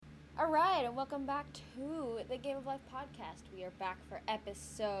Alright, and welcome back to the Game of Life podcast. We are back for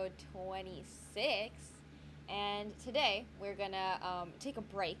episode 26, and today we're gonna take a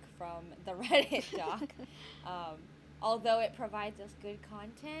break from the Reddit doc. Although it provides us good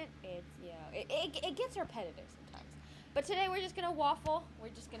content, it gets repetitive sometimes. But today we're just gonna waffle. We're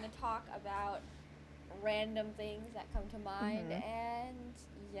just gonna talk about random things that come to mind, and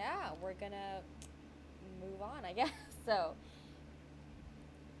yeah, we're gonna move on, I guess. So.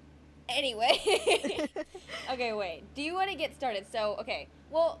 Anyway, okay, wait. Do you want to get started? So, okay.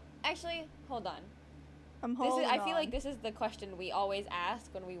 Well, actually, hold on. I feel like this is the question we always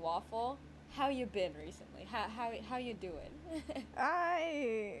ask when we waffle. How you been recently? How you doing?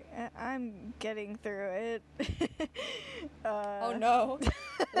 I'm getting through it. Oh no.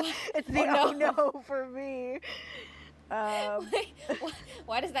 It's the no for me.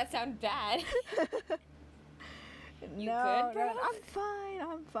 Why does that sound bad? You no, good, bro?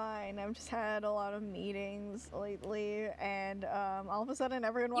 I'm fine. I've just had a lot of meetings lately, and all of a sudden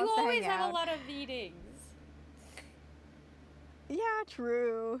everyone wants to hang out. You always have a lot of meetings. Yeah,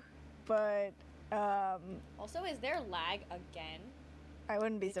 true. But, also, is there lag again? I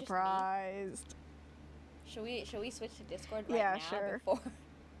wouldn't be surprised. Should we switch to Discord right now? Yeah, sure. Before?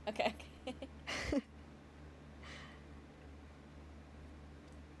 Okay.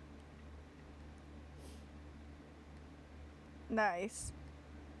 Nice.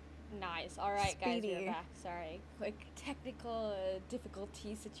 All right, Speedy. guys, we're back. Sorry, quick technical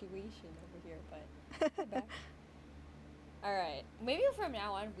difficulty situation over here, but we're back. All right, maybe from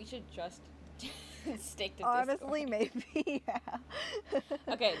now on we should just stick to Discord. Honestly, maybe, yeah.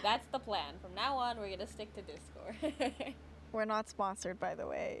 Okay, that's the plan. From now on, we're gonna stick to Discord. We're not sponsored, by the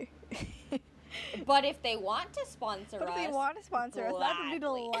way. But if they want to sponsor us, that would be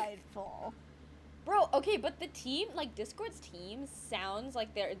delightful. Bro, okay, but the team, like, Discord's team sounds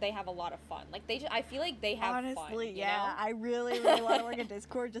like they have a lot of fun. Like, I feel like they have fun. Honestly, you know? I really want to work at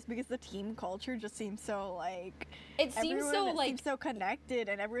Discord just because the team culture just seems so, like... It seems so connected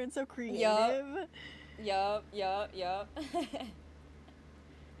and everyone's so creative. Yup.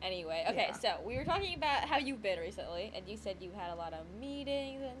 Anyway, okay, Yeah. so we were talking about how you've been recently, and you said you had a lot of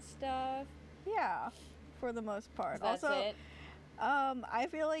meetings and stuff. Yeah, for the most part. So that's also, it? I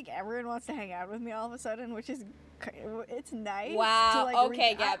feel like everyone wants to hang out with me all of a sudden, which is, it's nice. Wow, to, like,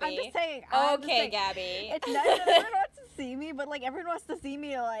 okay, Gabby. I'm just saying. Gabby. It's nice that everyone wants to see me, but, like, everyone wants to see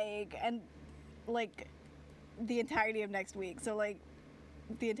me, like, and, like, the entirety of next week. So, like,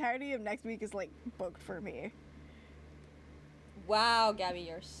 the entirety of next week is, like, booked for me. Wow, Gabby,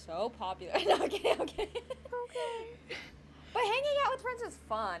 you're so popular. Okay. Okay. But hanging out with friends is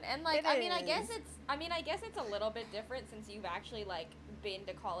fun, and like I guess is. it's a little bit different since you've actually like been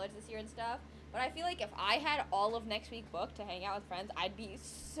to college this year and stuff. But I feel like if I had all of next week booked to hang out with friends, I'd be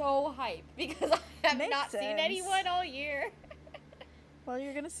so hyped because I have not seen anyone all year. Well,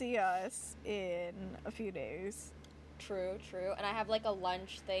 you're gonna see us in a few days. True, and I have like a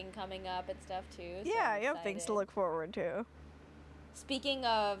lunch thing coming up and stuff too. So Yeah, I'm you have things to look forward to. Speaking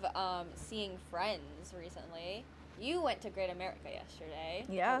of seeing friends recently. You went to Great America yesterday.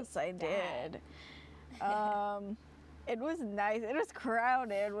 Yes, I did. It was nice. It was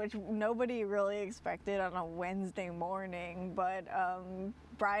crowded, which nobody really expected on a Wednesday morning. But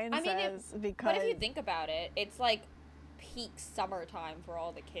Brian says because. But if you think about it, it's like peak summertime for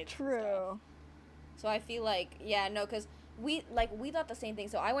all the kids. True. And stuff. So I feel like because we thought the same thing.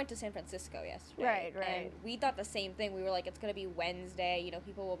 So I went to San Francisco yesterday. Right. And we thought the same thing. We were like, it's gonna be Wednesday.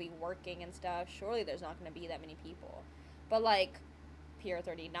 People will be working and stuff. Surely there's not gonna be that many people. But like, Pier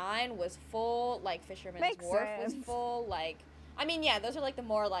 39 was full. Like Fisherman's Wharf was full. Like, those are like the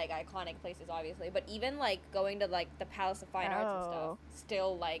more like iconic places, obviously. But even like going to like the Palace of Fine Arts and stuff,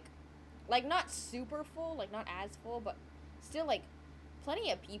 still like not super full, like not as full, but still like.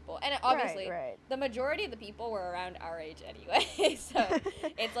 Plenty of people, and obviously the majority of the people were around our age anyway. So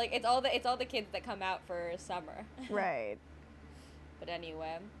it's all the kids that come out for summer. Right. But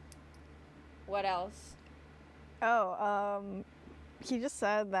anyway, what else? He just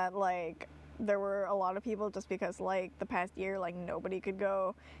said that like there were a lot of people just because like the past year like nobody could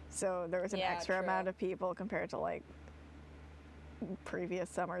go, so there was an extra amount of people compared to like previous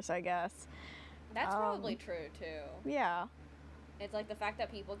summers, I guess. That's probably true too. Yeah. It's like the fact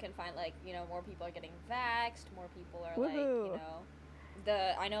that people can find like, more people are getting vaxxed, more people are Woohoo.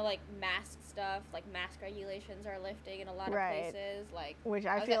 like, I know like mask stuff, like mask regulations are lifting in a lot of places, like which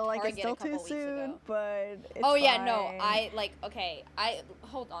I feel like it's still too soon, but it's fine.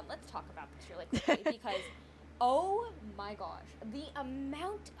 Hold on, let's talk about this really quickly because oh my gosh, the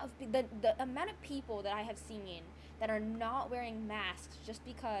amount of people that I have seen that are not wearing masks just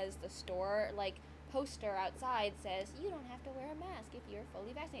because the store, like, poster outside says you don't have to wear a mask if you're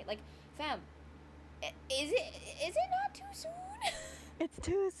fully vaccinated. Like, fam, is it not too soon? It's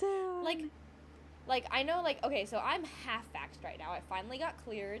too soon. Like I know, like, okay, so I'm half vaxxed right now. I finally got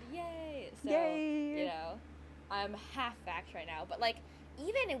cleared. Yay. So, Yay. you know, I'm half vaxxed right now. But, like,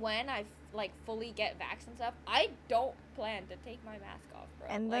 even when I, like, fully get vaxxed and stuff, I don't plan to take my mask off, bro.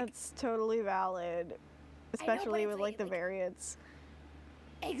 And like, that's totally valid, especially with, like, the variants.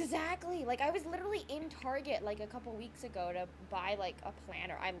 Exactly. Like, I was literally in Target, like, a couple weeks ago to buy, like, a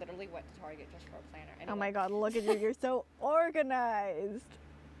planner. I literally went to Target just for a planner. Anyway. Oh my god, look at you. You're so organized.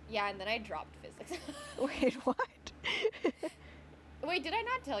 Yeah, and then I dropped physics. Wait, what? Wait, did I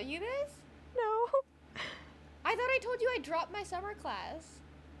not tell you this? No. I thought I told you I dropped my summer class.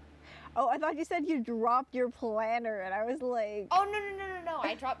 Oh, I thought you said you dropped your planner, and I was like... Oh, no.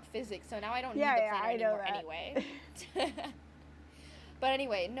 I dropped physics, so now I don't need the planner anymore anyway. But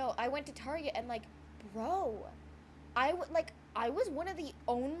anyway, no, I went to Target, and, like, bro, I was one of the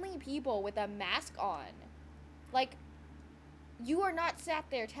only people with a mask on. Like, you are not sat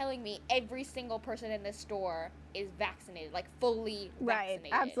there telling me every single person in this store is vaccinated, like, fully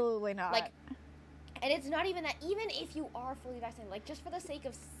vaccinated. Right, absolutely not. Like, and it's not even that, even if you are fully vaccinated, like, just for the sake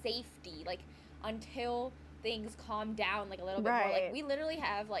of safety, like, until things calm down, like, a little bit more. Like, we literally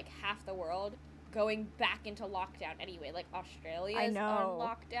have, like, half the world going back into lockdown anyway. Like, Australia's on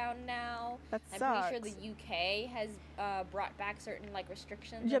lockdown now. That sucks. I'm pretty sure the UK has brought back certain, like,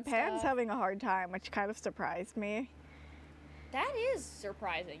 restrictions. Japan's having a hard time, which kind of surprised me. That is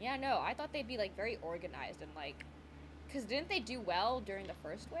surprising. Yeah, no, I thought they'd be, like, very organized and, like, because didn't they do well during the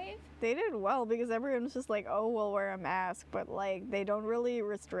first wave? They did well because everyone was just like, oh, we'll wear a mask, but, like, they don't really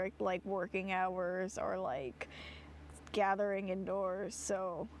restrict, like, working hours or, like, gathering indoors,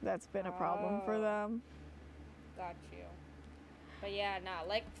 so that's been a problem for them. Got you. But yeah, nah,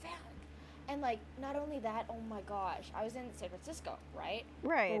 like, and, like, not only that, oh my gosh, I was in San Francisco, right?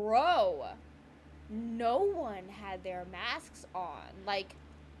 Right. Bro, no one had their masks on. Like,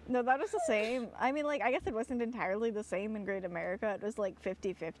 no, that was the same. I mean, like, I guess it wasn't entirely the same in Great America. It was, like,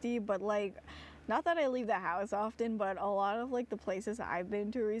 50-50, but, like, not that I leave the house often, but a lot of, like, the places I've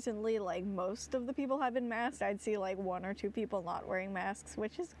been to recently, like, most of the people have been masked. I'd see, like, 1 or 2 people not wearing masks,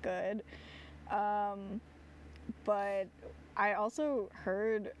 which is good. But I also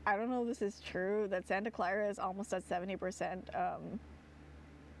heard, I don't know if this is true, that Santa Clara is almost at 70%,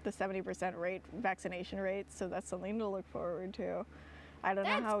 the 70% rate, vaccination rate, so that's something to look forward to. I don't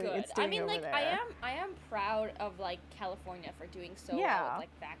know how it's doing over there. I am proud of, like, California for doing so well with,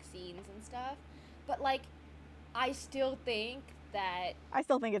 like, vaccines and stuff. But, like, I still think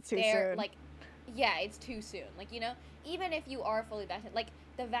it's too soon. Like, yeah, it's too soon. Like, you know, even if you are fully vaccinated, like,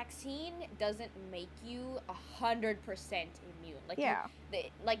 the vaccine doesn't make you 100% immune. Like, yeah.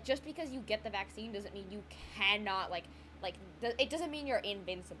 Like, just because you get the vaccine doesn't mean you cannot, it doesn't mean you're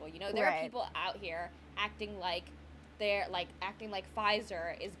invincible, you know? There are people out here acting like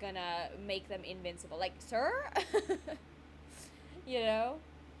Pfizer is gonna make them invincible. Like, sir? You know?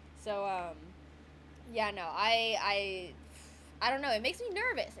 So, yeah, no, I don't know. It makes me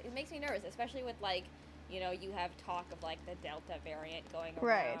nervous. It makes me nervous, especially with, like, you know, you have talk of, like, the Delta variant going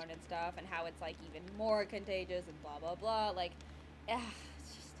around and stuff, and how it's, like, even more contagious and blah, blah, blah. Like,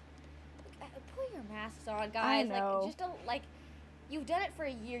 it's just, put your masks on, guys. I know. Like, just, like, you've done it for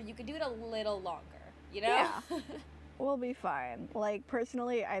a year. You could do it a little longer, you know? Yeah. We'll be fine. Like,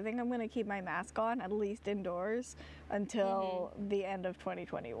 personally, I think I'm going to keep my mask on, at least indoors, until the end of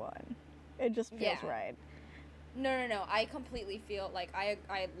 2021. It just feels right. No. I completely feel, like, I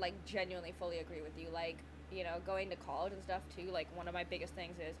like, genuinely fully agree with you. Like, you know, going to college and stuff, too, like, one of my biggest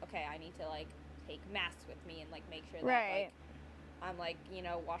things is, okay, I need to, like, take masks with me and, like, make sure that, like, I'm, like, you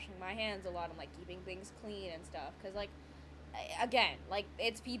know, washing my hands a lot and, like, keeping things clean and stuff. Because, like, again, like,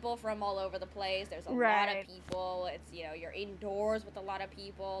 it's people from all over the place. There's a lot of people. It's, you know, you're indoors with a lot of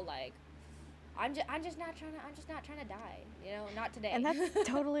people. Like, I'm just not trying to die, you know, not today. And that's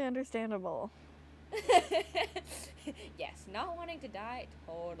totally understandable. Yes, not wanting to die,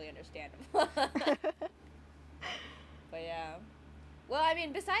 totally understandable. But yeah. Well, I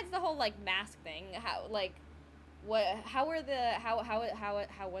mean, besides the whole, like, mask thing, how was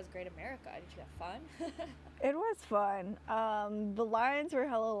Great America? Did you have fun? It was fun. The lines were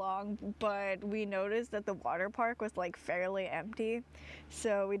hella long, but we noticed that the water park was, like, fairly empty,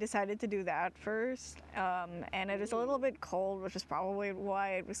 so we decided to do that first. And it was a little bit cold, which is probably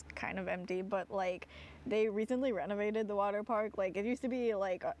why it was kind of empty, but, like, they recently renovated the water park. Like, it used to be,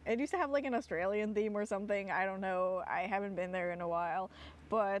 like, it used to have, like, an Australian theme or something. I don't know. I haven't been there in a while.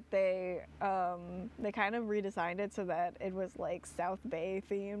 but they kind of redesigned it so that it was like South Bay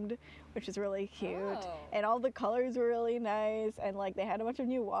themed, which is really cute. Oh. And all the colors were really nice, and like they had a bunch of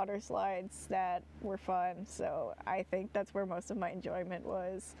new water slides that were fun. So I think that's where most of my enjoyment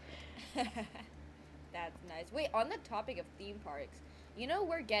was. That's nice. Wait, on the topic of theme parks, you know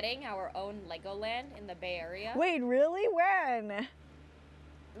we're getting our own Legoland in the Bay Area? Wait, really? When?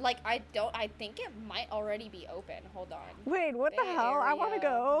 Like, I think it might already be open. Hold on. Wait, what the Bay hell? I want to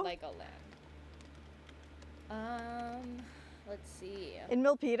Area go. Legoland. Let's see. In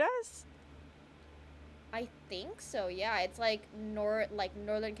Milpitas? I think so, yeah. It's like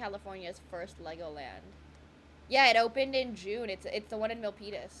Northern California's first Legoland. Yeah, it opened in June. It's the one in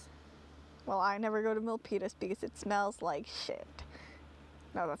Milpitas. Well, I never go to Milpitas because it smells like shit.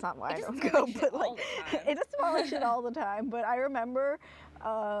 No, that's not why I don't go, but like, it does smell like shit all the time. But I remember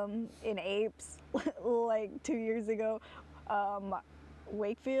in Apes, like 2 years ago,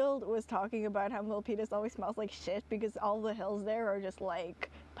 Wakefield was talking about how Milpitas always smells like shit because all the hills there are just like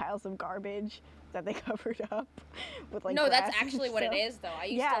piles of garbage that they covered up with like. No, that's actually what it is, though. I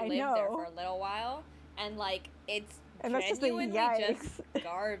used to live there know. for a little while, and like it's and genuinely just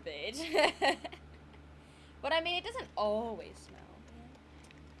garbage. But I mean, it doesn't always smell.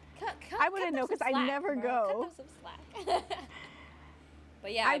 I wouldn't know because I never go. Cut them some slack.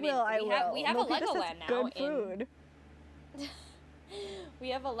 But yeah, I mean, we have a Legoland now. Good food. We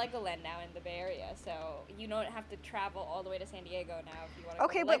have a Legoland now in the Bay Area, so you don't have to travel all the way to San Diego now if you want to.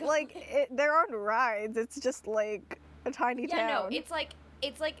 Okay, but like there aren't rides. It's just like a tiny town. Yeah, no,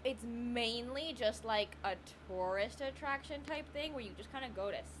 it's mainly just like a tourist attraction type thing where you just kind of go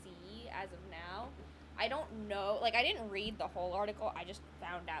to see as of now. I don't know, like I didn't read the whole article. I just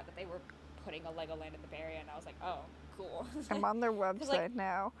found out that they were putting a Legoland in the Bay Area, and I was like, oh, cool. I'm on their website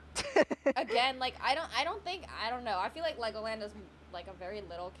now. Again, like I don't know. I feel like Legoland is like a very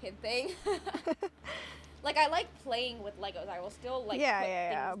little kid thing. Like I like playing with Legos. I will still like put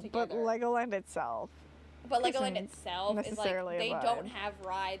things together. But Legoland itself. But Legoland itself is like they a vibe. don't have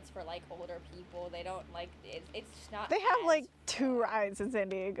rides for like older people. They don't like it's just not. They have like 2 rides in San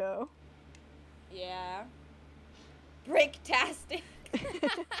Diego. Yeah. Bricktastic.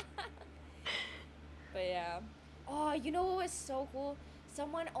 But yeah. Oh, you know what was so cool?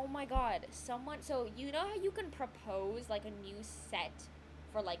 Oh my god, so you know how you can propose like a new set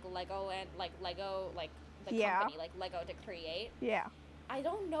for like Legoland, like Lego, like the company, like Lego to create? Yeah. I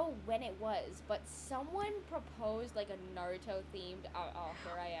don't know when it was, but someone proposed like a Naruto themed,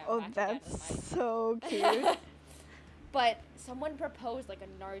 here I am. Oh, that's so cute. But someone proposed like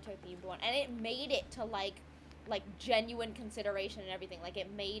a Naruto themed one, and it made it to like genuine consideration and everything. Like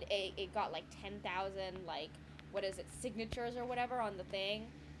it got like 10,000 like, what is it, signatures or whatever on the thing,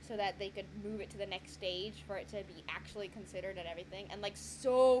 so that they could move it to the next stage for it to be actually considered and everything. And like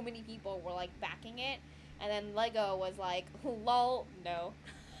so many people were like backing it, and then Lego was like, lol, no.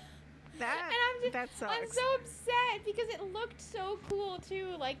 That sucks. I'm so upset because it looked so cool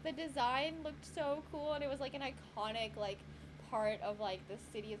too. Like the design looked so cool, and it was like an iconic like part of like the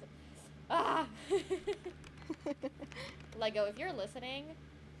city. Lego, if you're listening,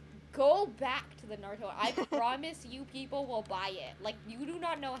 go back to the Naruto. I promise you people will buy it. Like, you do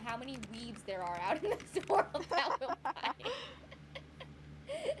not know how many weebs there are out in this world that will buy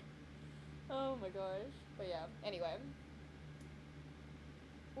it. Oh my gosh. But yeah, anyway.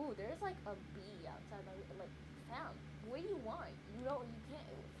 Ooh, there's like a bee outside my, like, fam, what do you want? You can't,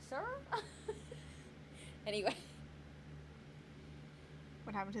 serve? Anyway.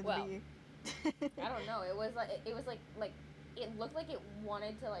 What happened to the bee? I don't know. It was like it looked like it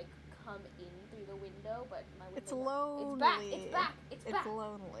wanted to like come in through the window, but my window. It's lonely. It's back. It's back. It's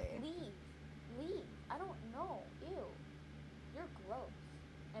lonely. Leave. I don't know. Ew. You're gross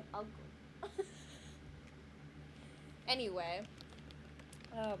and ugly. Anyway.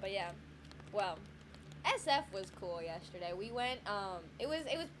 Oh, but yeah. Well, SF was cool yesterday. We went. It was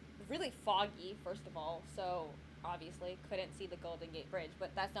really foggy, first of all, so obviously couldn't see the Golden Gate Bridge, but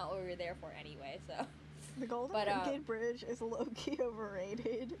that's not what we were there for anyway, so. The Golden Gate Bridge is low-key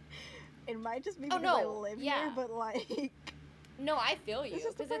overrated. It might just be because I live here, but like. No, I feel you,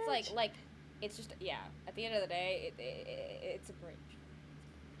 because it's like, it's just, at the end of the day, it's a bridge.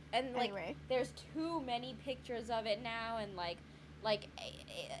 And like, there's too many pictures of it now, and like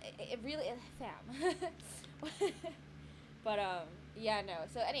it really, fam. But yeah, no.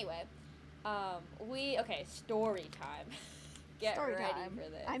 So anyway, story time. Get ready for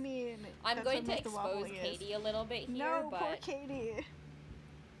this. I mean, I'm going to expose Katie a little bit here, but poor Katie.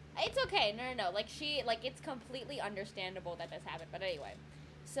 It's okay. No. Like it's completely understandable that this happened. But anyway,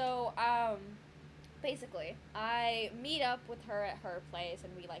 so basically, I meet up with her at her place,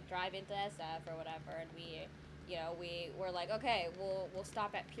 and we like drive into SF or whatever, and we were like, okay, we'll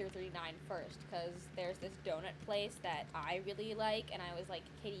stop at Pier 39 first, because there's this donut place that I really like, and I was like,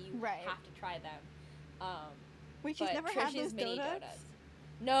 Katie, you have to try them. Wait, she's never had those donuts?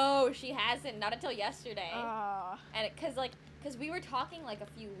 No, she hasn't. Not until yesterday. Oh. And because we were talking like a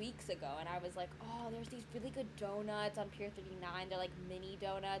few weeks ago, and I was like, oh, there's these really good donuts on Pier 39. They're like mini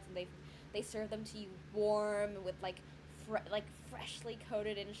donuts, and they serve them to you warm with like freshly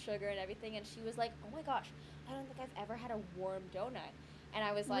coated in sugar and everything. And she was like, oh my gosh, I don't think I've ever had a warm donut. And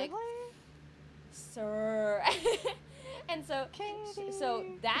I was like, really? Sir. And so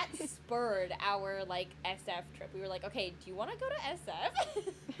that spurred our like SF trip. We were like, okay, do you want to go to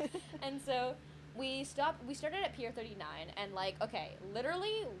SF? And so we started at Pier 39, and like, okay,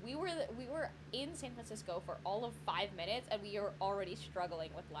 literally we were in San Francisco for all of 5 minutes, and we were already struggling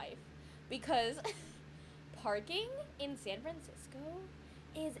with life because parking in San Francisco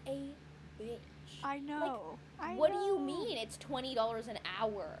is a bitch. I know. Like, what do you mean it's $20 an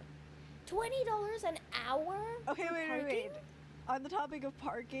hour? $20 an hour? Okay, wait. On the topic of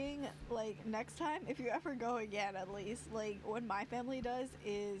parking, like, next time, if you ever go again, at least, like, what my family does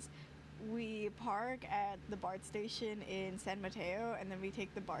is we park at the BART station in San Mateo, and then we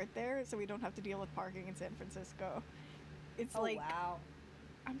take the BART there, so we don't have to deal with parking in San Francisco. It's wow.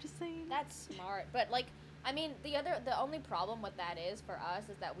 I'm just saying. That's smart. But, like, I mean, the only problem with that is, for us,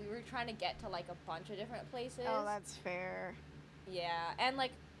 is that we were trying to get to, like, a bunch of different places. Oh, that's fair. Yeah, and,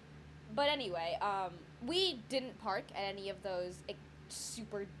 like, but anyway, we didn't park at any of those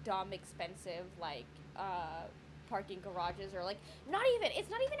super dumb expensive, like, parking garages, or, like, it's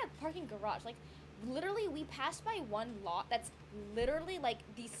not even a parking garage. Like, literally, we passed by one lot that's literally, like,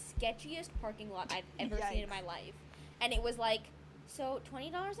 the sketchiest parking lot I've ever seen in my life. And it was, like, so $20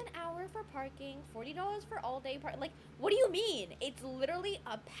 an hour for parking, $40 for all-day park. Like, what do you mean? It's literally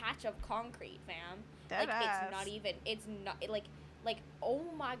a patch of concrete, fam. It's not, like, oh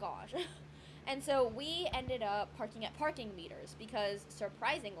my gosh. And so we ended up parking at parking meters because,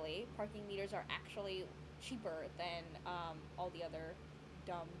 surprisingly, parking meters are actually cheaper than all the other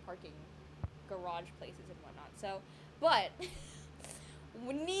dumb parking garage places and whatnot. So, but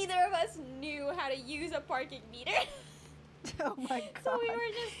neither of us knew how to use a parking meter. Oh my god. So we were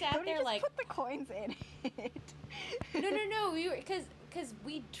just sat there like, put the coins in it. No. We were, because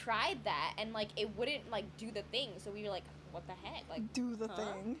we tried that, and like it wouldn't like do the thing. So we were like, what the heck? Like, do the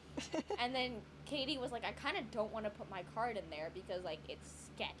thing. And then Katie was like, I kind of don't want to put my card in there because like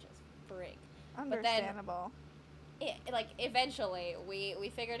it's sketch as frig. Understandable. But then, like, eventually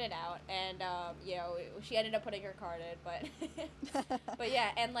we figured it out, and she ended up putting her card in, but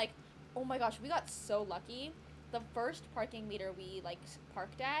yeah, and like, oh my gosh, we got so lucky. The first parking meter we like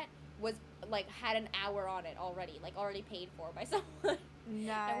parked at was like had an hour on it already, like already paid for by someone.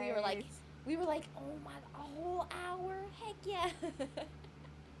 Nice. And we were like, oh my, a whole hour, heck yeah.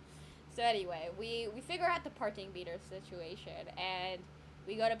 So anyway, we figure out the parking meter situation, and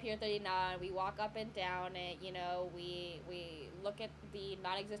we go to Pier 39, we walk up and down it, we look at the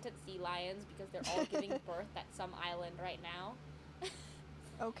non-existent sea lions because they're all giving birth at some island right now.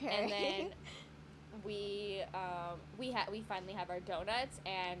 Okay. And then we finally have our donuts,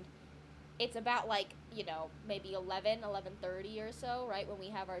 and it's about like, maybe 11:30 or so, right, when we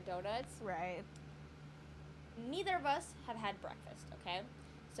have our donuts. Right. Neither of us have had breakfast, okay?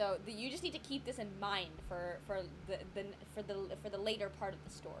 So you just need to keep this in mind for the later part of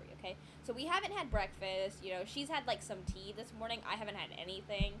the story, okay? So we haven't had breakfast. She's had like some tea this morning. I haven't had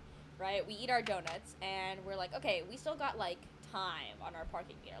anything, right? We eat our donuts, and we're like, okay, we still got like time on our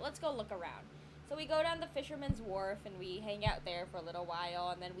parking meter. Let's go look around. So we go down the Fisherman's Wharf, and we hang out there for a little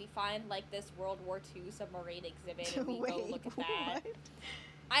while, and then we find like this World War II submarine exhibit, and we go look at that. What?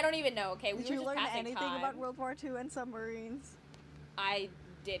 I don't even know. Okay, Did you learn anything about World War II and submarines? I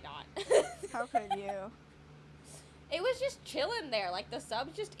did not. How could you? It was just chilling there. Like, the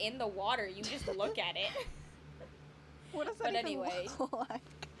sub's just in the water. You just look at it. What does that even look like?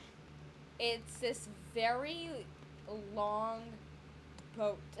 It's this very long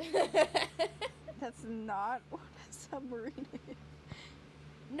boat. That's not what a submarine is.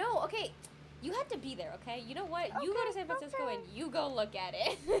 No, okay. You had to be there, okay? You know what? Okay, you go to San Francisco and you go look at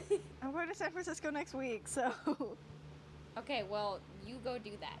it. I'm going to San Francisco next week, so... Okay, well, you go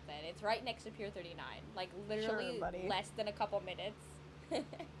do that then. It's right next to Pier 39. Like, literally less than a couple minutes.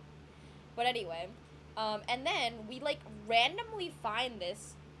 But anyway, and then we, like, randomly find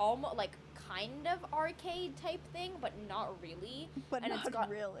this almost, like, kind of arcade type thing, but not really. But and not it's got,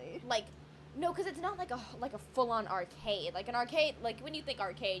 really. Like, no, because it's not like a full-on arcade. Like, an arcade, like, when you think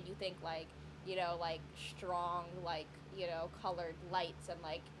arcade, you think, like, you know, like strong, like, you know, colored lights and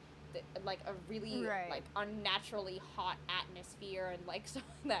like like a really like unnaturally hot atmosphere and like some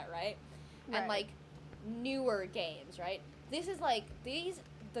of that, right? And like newer games, right? This is like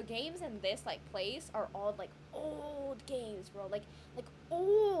the games in this like place are all like old games, bro. Like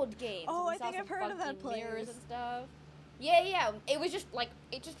old games. Oh, I think I've heard of that place. Mirrors and stuff. Yeah. It was just like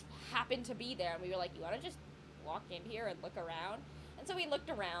it just happened to be there, and we were like, you want to just walk in here and look around? And so we looked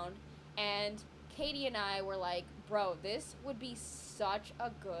around, and Katie and I were like, bro, this would be such a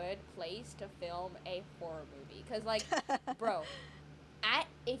good place to film a horror movie. Because, like, bro,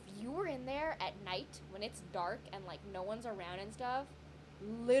 if you were in there at night when it's dark and, like, no one's around and stuff,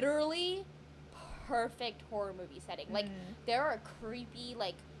 literally perfect horror movie setting. Like, there are creepy,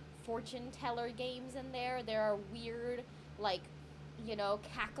 like, fortune teller games in there. There are weird, like, you know,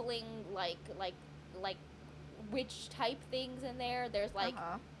 cackling, like witch type things in there. There's like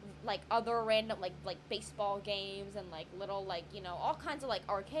like other random like baseball games and like little like, you know, all kinds of like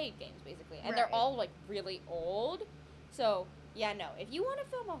arcade games basically, and they're all like really old. So yeah, no, if you want to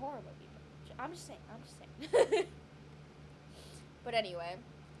film a horror movie, I'm just saying. But anyway,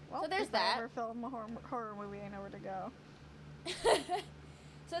 well, so there's if that. I ever film a horror movie, I know where to go.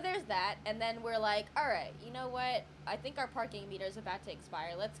 So there's that, and then we're like, all right, you know what? I think our parking meter is about to expire.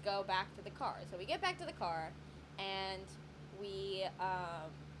 Let's go back to the car. So we get back to the car, and we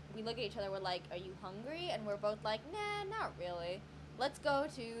look at each other. We're like, are you hungry? And we're both like, nah, not really. Let's go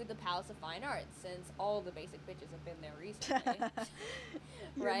to the Palace of Fine Arts, since all the basic bitches have been there recently.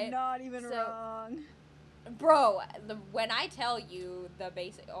 Right? You're not even wrong. Bro, when I tell you the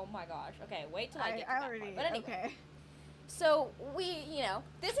basic, oh my gosh. Okay, wait till I get to that part. But anyway. Okay. So, we, you know,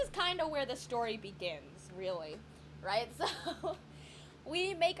 this is kind of where the story begins, really, right? So,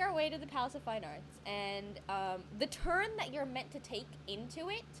 we make our way to the Palace of Fine Arts, and the turn that you're meant to take into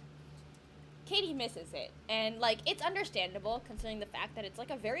it, Katie misses it. And, like, it's understandable, considering the fact that it's, like,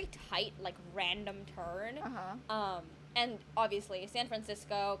 a very tight, like, random turn. And, obviously, San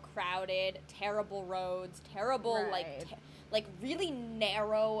Francisco, crowded, terrible roads, terrible, like, really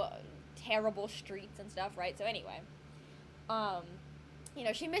narrow, terrible streets and stuff, right? So, anyway. You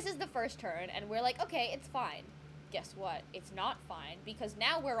know, she misses the first turn, and we're like, okay, it's fine. Guess what? It's not fine, because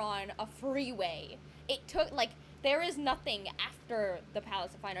now we're on a freeway. It took, like, there is nothing after the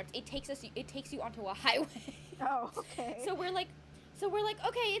Palace of Fine Arts. It takes you onto a highway. Oh, okay. So we're like,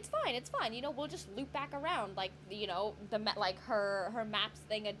 okay, it's fine. You know, we'll just loop back around, like, you know, her maps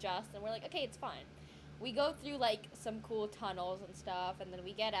thing adjusts, and we're like, okay, it's fine. We go through, like, some cool tunnels and stuff, and then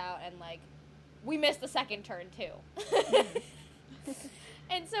we get out, and, like, we missed the second turn, too.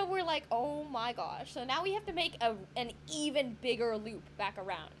 And so we're like, oh my gosh. So now we have to make an even bigger loop back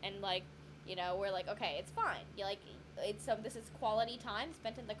around. And, like, you know, we're like, okay, it's fine. You like, this is quality time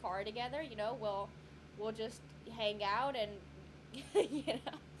spent in the car together. You know, we'll just hang out and, you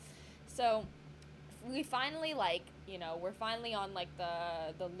know. So we finally, like, you know, we're finally on, like,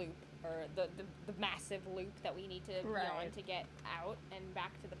 the loop, or the massive loop that we need to be on to get out and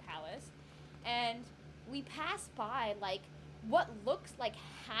back to the palace. And we pass by, like, what looks like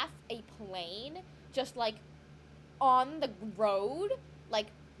half a plane, just, like, on the road, like,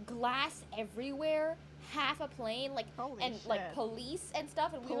 glass everywhere, half a plane, like, holy and, shit. like, police and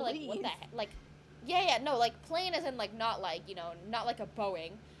stuff, and we were like, what the heck? Like, no, like, plane as in, like, not, like, you know, not like a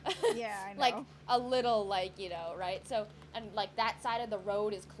Boeing. Yeah, I know. Like, a little, like, you know, right? So, and, like, that side of the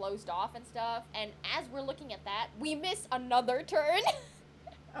road is closed off and stuff, and as we're looking at that, we miss another turn.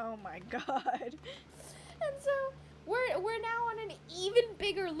 Oh my god. And so we're now on an even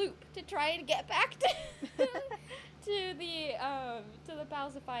bigger loop to try and get back to to the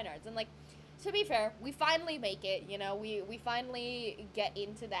Palace of Fine Arts. And, like, to be fair, we finally make it, you know, we finally get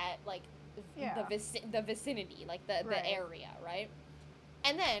into that, like, the vicinity, like the area, right?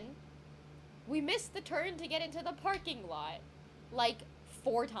 And then we missed the turn to get into the parking lot, like,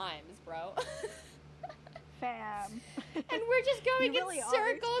 4 times, bro. Fam. And we're just going really in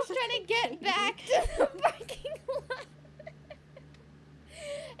circles trying to get back to the parking lot.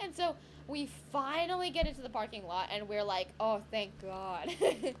 And so we finally get into the parking lot, and we're like, oh, thank God.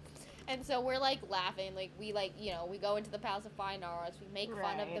 And so we're, like, laughing. Like, we, like, you know, we go into the Palace of Fine Arts. We make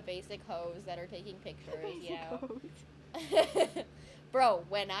fun of the basic hoes that are taking pictures, you know. Bro,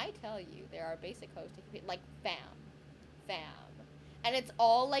 when I tell you there are basic hoes taking pictures, like, fam. And it's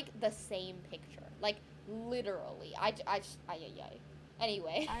all, like, the same picture. Like, literally.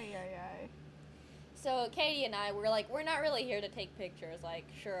 Anyway. So Katie and I were like, we're not really here to take pictures. Like,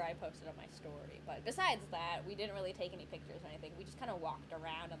 sure, I posted on my story, but besides that, we didn't really take any pictures or anything. We just kind of walked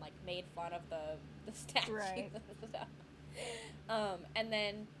around and, like, made fun of the statues and stuff. And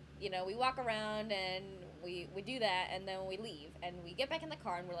then we walk around and we do that, and then we leave, and we get back in the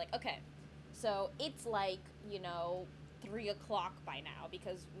car, and we're like, okay, so it's like, 3 o'clock by now,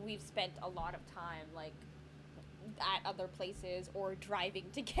 because we've spent a lot of time, like, at other places or driving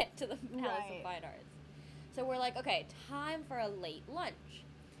to get to the Palace of Fine Arts. So we're like, okay, time for a late lunch.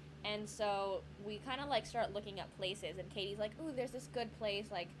 And so we kind of, like, start looking at places, and Katie's like, ooh, there's this good place,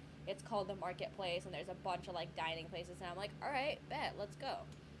 like, it's called the Marketplace, and there's a bunch of, like, dining places, and I'm like, all right, bet, let's go.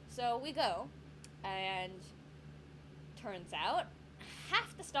 So we go, and turns out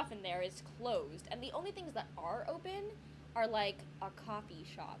half the stuff in there is closed, and the only things that are open are, like, a coffee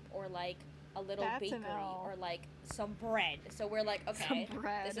shop, or, like, a little bakery, or, like, some bread. So we're like, okay,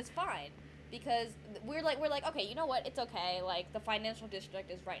 this is fine. Because we're like, okay, you know what? It's okay. Like, the financial district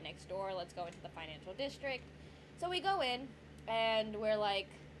is right next door. Let's go into the financial district. So we go in, and we're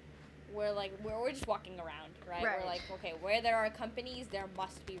just walking around, right? We're like, okay, where there are companies, there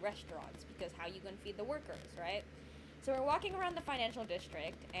must be restaurants, because how you gonna feed the workers, right? So we're walking around the financial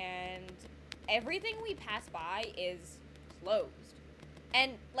district, and everything we pass by is closed.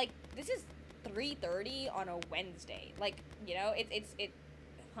 And, like, this is 3:30 on a Wednesday. Like,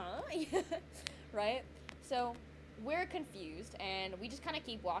 right? So we're confused, and we just kind of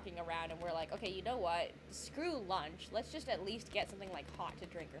keep walking around, and we're like, okay, you know what? Screw lunch. Let's just at least get something, like, hot to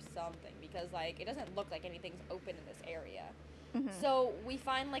drink or something, because, like, it doesn't look like anything's open in this area. Mm-hmm. So we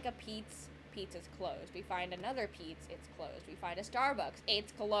find, like, a Pete's. Pizza's closed. We find another Pete's. It's closed. We find a Starbucks.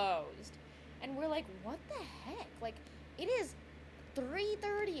 It's closed. And we're like, what the heck? Like, it is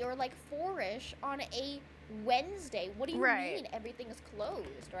 3:30 or, like, 4-ish on a Wednesday. What do you mean everything is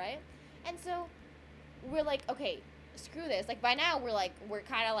closed, right? And so we're like, okay, screw this. Like, by now we're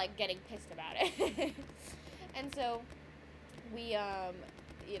kind of, like, getting pissed about it. And so we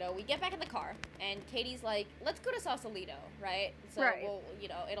get back in the car, and Katie's like, let's go to Sausalito, right? So we'll,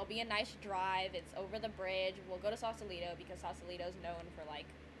 it'll be a nice drive. It's over the bridge. We'll go to Sausalito, because Sausalito's known for, like,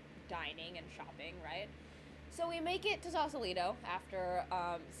 dining and shopping, right? So we make it to Sausalito after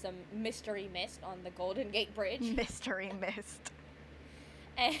some mystery mist on the Golden Gate Bridge. Mystery mist.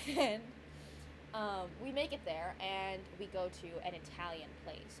 And we make it there, and we go to an Italian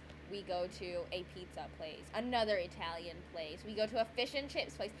place. We go to a pizza place, another Italian place. We go to a fish and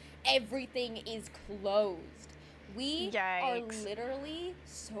chips place. Everything is closed. We are literally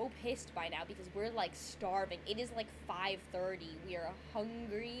so pissed by now, because we're, like, starving. It is, like, 5:30. We are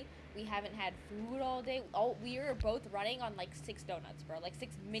hungry. We haven't had food all day. Oh, we are both running on, like, 6 donuts, bro. Like,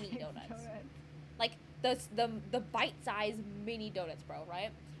 6 mini donuts. Like, the bite-sized mini donuts, bro,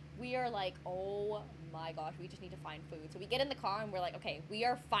 right? We are like, oh my gosh, we just need to find food. So we get in the car, and we're like, okay, we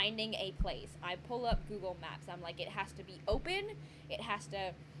are finding a place. I pull up Google Maps. I'm like, it has to be open. It has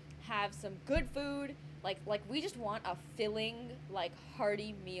to have some good food. Like we just want a filling, like,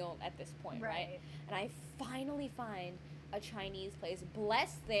 hearty meal at this point, right? And I finally find a Chinese place.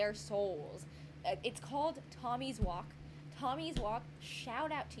 Bless their souls. It's called Tommy's Walk. Tommy's Walk,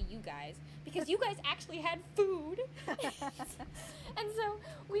 shout out to you guys, because you guys actually had food. And so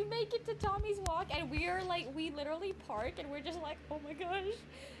we make it to Tommy's Walk, and we literally park, and we're just like, oh my gosh,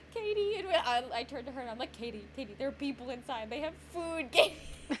 Katie. And I turned to her, and I'm like, Katie, there are people inside. They have food, Katie.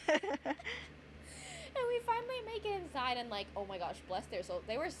 And we finally make it inside, and, like, oh my gosh, bless their soul.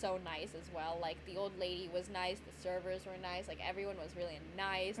 They were so nice as well. Like, the old lady was nice, the servers were nice, like, everyone was really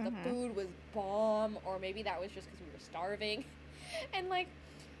nice. Mm-hmm. The food was bomb, or maybe that was just because we were starving. And, like,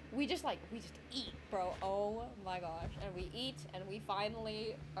 we just eat, bro. Oh my gosh. And we eat, and we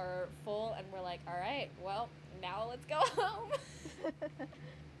finally are full, and we're like, all right, well, now let's go home.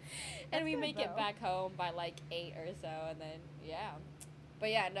 And we make it back home by, like, 8 or so, and then, yeah. But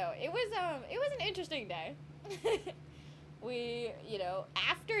yeah, no, it was an interesting day. We,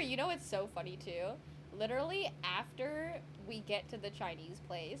 after, it's so funny too. Literally after we get to the Chinese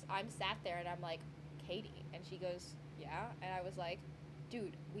place, I'm sat there, and I'm like, Katie, and she goes, yeah, and I was like,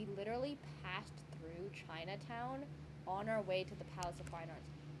 dude, we literally passed through Chinatown on our way to the Palace of Fine Arts.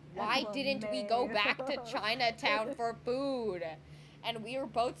 Why didn't we go back to Chinatown for food? And we were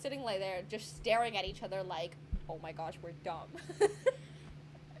both sitting like there, just staring at each other like, oh my gosh, we're dumb.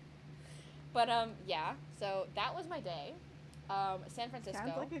 But, yeah, so that was my day. San Francisco.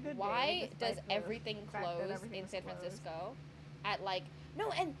 Sounds like a good Why day, does everything close in San Francisco at, like,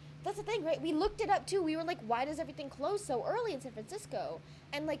 no, and that's the thing, right? We looked it up, too. We were like, why does everything close so early in San Francisco?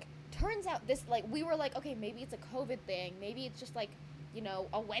 And, like, turns out this, like, we were like, okay, maybe it's a COVID thing. Maybe it's just, like,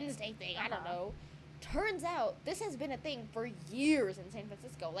 a Wednesday thing. I don't know. Turns out this has been a thing for years in San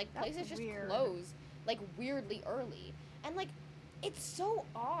Francisco. Like, places just close, like, weirdly early. And, like, it's so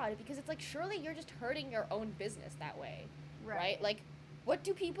odd, because it's like, surely you're just hurting your own business that way, right? Like, what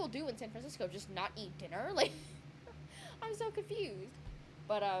do people do in San Francisco? Just not eat dinner? Like, I'm so confused.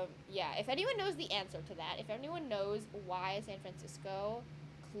 But, yeah, if anyone knows the answer to that, if anyone knows why San Francisco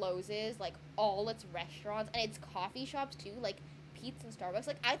closes, like, all its restaurants, and its coffee shops, too, like, Pete's and Starbucks,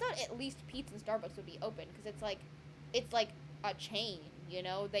 like, I thought at least Pete's and Starbucks would be open, because it's like a chain, you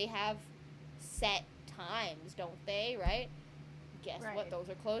know? They have set times, don't they, right? Guess what? Those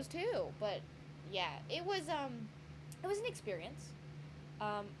are closed, too. But, yeah, it was an experience.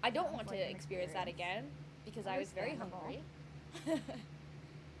 I don't want to experience that again, because I was very hungry.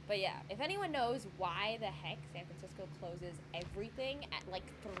 But yeah, if anyone knows why the heck San Francisco closes everything at like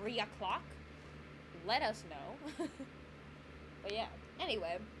 3 o'clock, let us know. But yeah,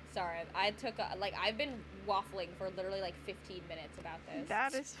 anyway, sorry, I've been waffling for literally like 15 minutes about this.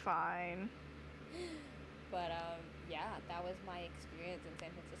 That is fine. But yeah, that was my experience in San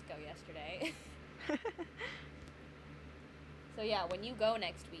Francisco yesterday. So yeah, when you go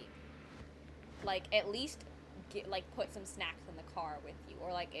next week, like at least put some snacks in the car with you,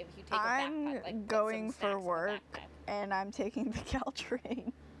 or like if you take a backpack, I'm going for work, and I'm taking the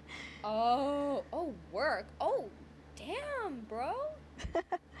Caltrain. Oh, work. Oh, damn, bro.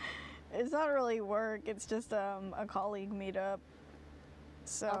 It's not really work. It's just a colleague meetup.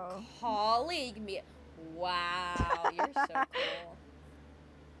 So. A colleague meet. Wow, you're so cool.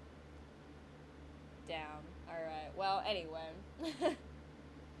 Damn. All right. Well, anyway.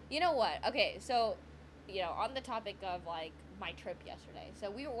 You know what? Okay, so. You know, on the topic of, like, my trip yesterday.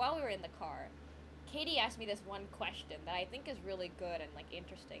 So, while we were in the car, Katie asked me this one question that I think is really good and, like,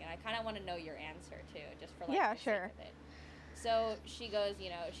 interesting. And I kind of want to know your answer, too, just for, like, the sake of it. So, she goes, you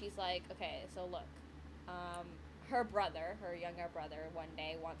know, she's like, okay, so look. Her younger brother, one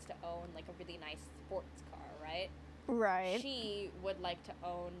day wants to own, like, a really nice sports car, right? Right. She would like to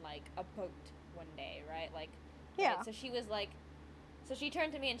own, like, a boat one day, right? Like, yeah. Right? So, she was like, so she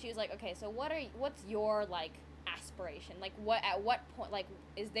turned to me and she was like, okay, so what's your, like, aspiration? Like, at what point, like,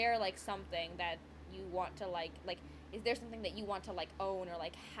 is there, like, something that you want to, like, is there something that you want to, like, own or,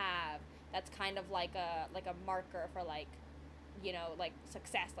 like, have that's kind of like a marker for, like, you know, like,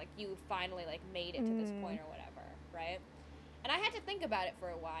 success, like, you finally, like, made it to this point or whatever, right? And I had to think about it for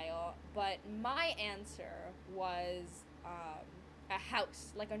a while, but my answer was, a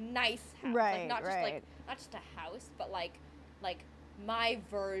house, like, a nice house. Right, like, not just a house, but, like, my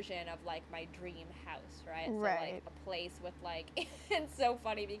version of, like, my dream house, right? So, like, a place with, like, it's so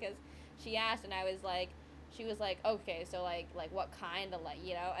funny because she asked and she was like, okay, so, like, what kind of, like,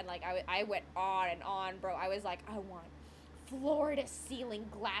 you know? And, like, I went on and on, bro. I was like, I want floor-to-ceiling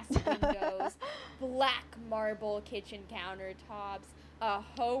glass windows, black marble kitchen countertops, a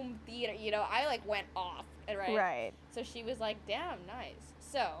home theater, you know? I, like, went off, right? Right. So she was like, damn, nice.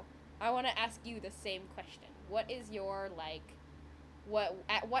 So, I want to ask you the same question. What is your, like,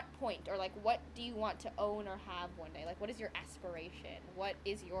 at what point, or, like, what do you want to own or have one day? Like, what is your aspiration? What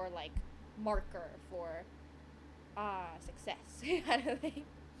is your, like, marker for success? Kind of thing.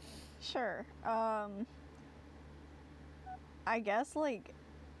 Sure. I guess, like,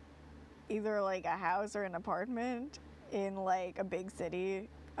 either, like, a house or an apartment in, like, a big city,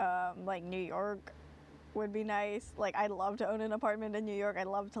 like New York would be nice. Like, I'd love to own an apartment in New York. I'd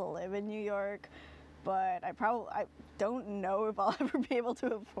love to live in New York. But I don't know if I'll ever be able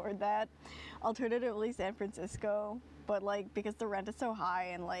to afford that. Alternatively, San Francisco. But, like, because the rent is so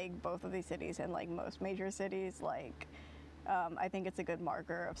high in, like, both of these cities and, like, most major cities, like, I think it's a good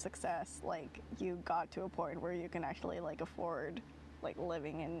marker of success. Like, you got to a point where you can actually, like, afford, like,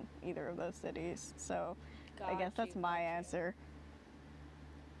 living in either of those cities. So I guess that's my answer.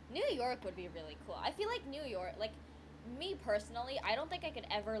 New York would be really cool. I feel like New York, like, me personally, I don't think I could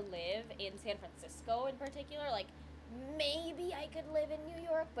ever live in San Francisco in particular. Like, maybe I could live in New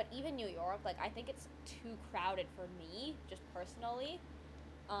York, but even New York, like, I think it's too crowded for me, just personally.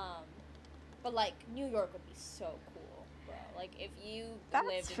 But, like, New York would be so cool, bro. Like, if you lived in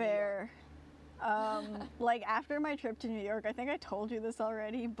New York. That's fair. Like, after my trip to New York, I think I told you this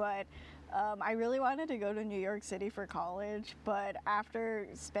already, but I really wanted to go to New York City for college, but after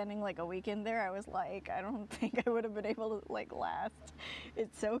spending, like, a weekend there, I was like, I don't think I would have been able to, like, last.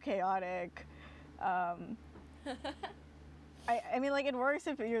 It's so chaotic. I mean, like, it works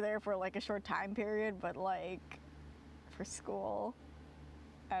if you're there for, like, a short time period, but, like, for school,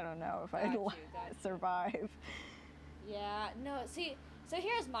 I don't know if I'd survive. Yeah, no, see, so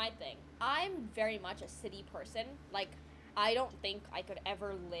here's my thing. I'm very much a city person. Like, I don't think I could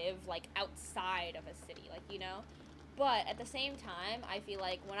ever live, like, outside of a city, like, you know? But at the same time, I feel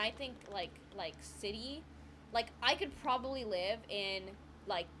like when I think, like city, like, I could probably live in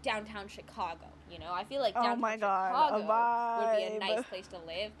like downtown Chicago, you know? I feel like Oh downtown my God, Chicago would be a a nice vibe. place to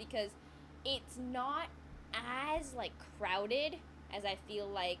live because it's not as like crowded as I feel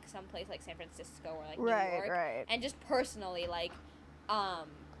like some place like San Francisco or like New York. Right. And just personally, like,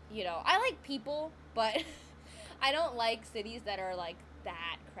 you know, I like people, but I don't like cities that are like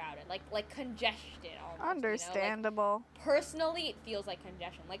that crowded, like congested almost. Understandable. You know? Like, personally, it feels like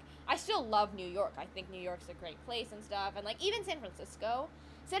congestion. Like, I still love New York. I think New York's a great place and stuff, and like even San Francisco.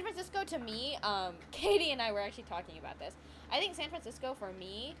 San Francisco to me, Katie and I were actually talking about this. I think San Francisco for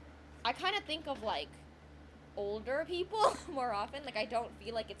me, I kind of think of like older people more often. Like, I don't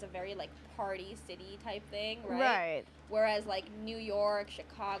feel like it's a very like party city type thing, right? Right. Whereas like New York,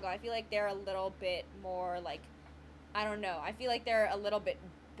 Chicago, I feel like they're a little bit more like, I don't know, I feel like they're a little bit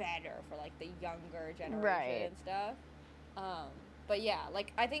better for like the younger generation Right. and stuff. But yeah,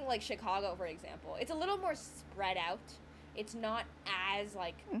 like I think like Chicago, for example, it's a little more spread out. It's not as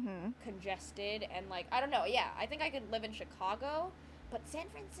like congested and like, I don't know. Yeah, I think I could live in Chicago, but San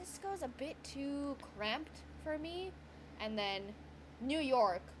Francisco's a bit too cramped for me. And then New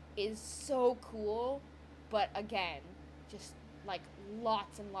York is so cool, but again, just like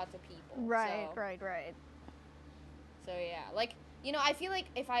lots and lots of people. Right. So yeah, like, you know, I feel like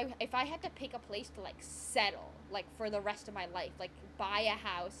if I had to pick a place to like settle, like for the rest of my life, like buy a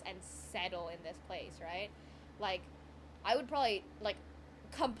house and settle in this place, right? Like, I would probably, like,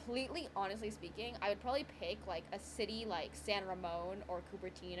 completely honestly speaking, I would probably pick like a city like San Ramon or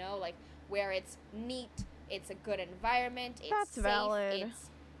Cupertino, like where it's neat, it's a good environment, it's That's safe, valid.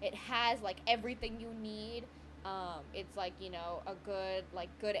 it has like everything you need. It's like, you know, a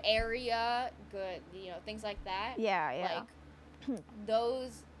good area, good, you know, things like that. Yeah. Like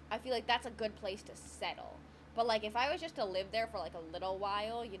those, I feel like that's a good place to settle. But like if I was just to live there for like a little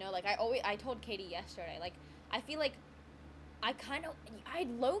while, you know, like I told Katie yesterday, like I feel like I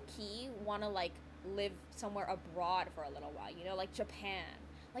low key want to like live somewhere abroad for a little while, you know, like Japan.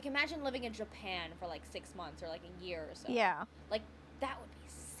 Like imagine living in Japan for like 6 months or like a year or so. Yeah. Like that would be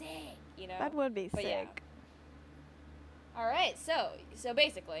sick, you know. That would be But sick. yeah. All right, so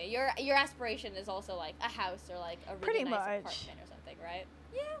basically, your aspiration is also like a house or like a really Pretty nice much. apartment or something, right?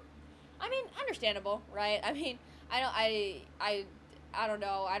 Yeah, I mean, understandable, right? I mean, I don't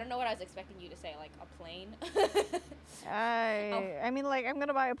know. I don't know what I was expecting you to say, like a plane. I mean, like, I'm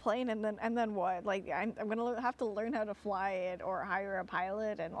gonna buy a plane and then what? Like, I'm gonna have to learn how to fly it or hire a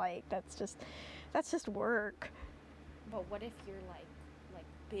pilot, and like that's just work. But what if you're like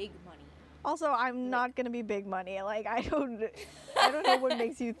big money? Also, I'm not gonna be big money. Like, I don't know what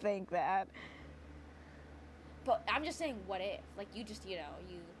makes you think that. But I'm just saying, what if? Like, you just, you know,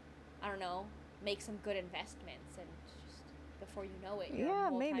 I don't know, make some good investments, and just before you know it, you're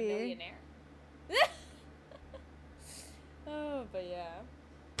a multi-millionaire. Oh, but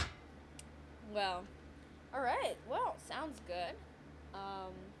yeah. Well, all right. Well, sounds good.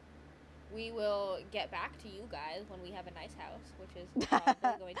 We will get back to you guys when we have a nice house, which is probably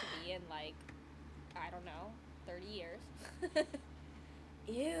going to be in like, I don't know, 30 years.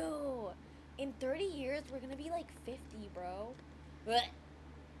 Ew. In 30 years, we're going to be like 50, bro. I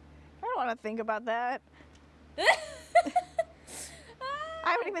don't want to think about that. I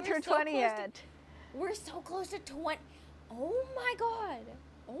haven't even turned 20 yet. We're so close to 20. Oh my god.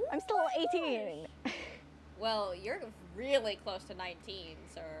 Oh, I'm still 18. Well, you're really close to 19,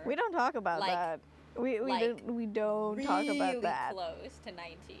 sir. We don't talk about that. We don't talk about that. Really close to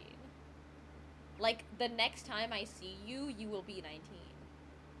 19. Like, the next time I see you, you will be 19.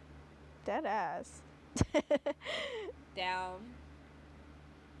 Dead ass. Down.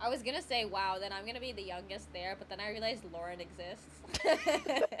 I was gonna say, wow, then I'm gonna be the youngest there, but then I realized Lauren exists.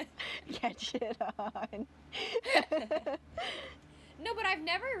 Get shit on. No, but I've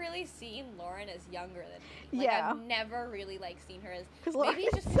never really seen Lauren as younger than me. Like, yeah. I've never really, like, seen her as... Maybe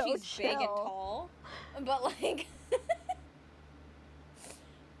it's just so she's chill. big and tall. But, like...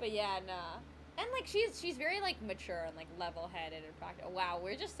 But, yeah, nah. And, like, she's very, like, mature and, like, level-headed and practical. Wow,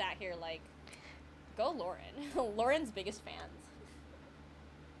 we're just sat here, like... Go Lauren. Lauren's biggest fans.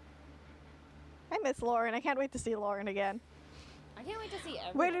 I miss Lauren. I can't wait to see Lauren again. I can't wait to see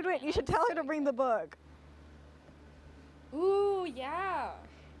everyone. Wait. You should tell her to bring the book. Ooh, yeah.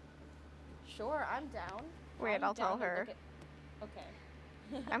 Sure, I'm down. Wait, I'll tell her. Okay.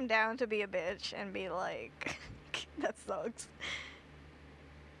 I'm down to be a bitch and be like, that sucks.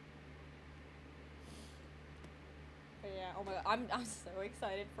 But yeah, oh my god, I'm so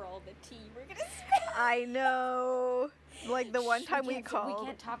excited for all the tea we're gonna spill. I know. Like the one time we called. We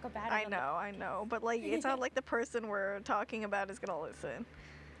can't talk about it. I know. But like, it's not like the person we're talking about is gonna listen.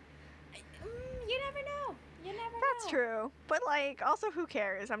 You never know. You never know. That's true. But, like, also, who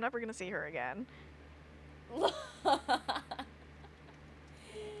cares? I'm never gonna see her again. Oh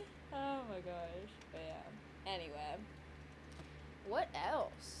my gosh. But yeah. Anyway. What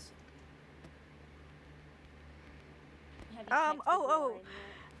else? Have you texted Lauren yet?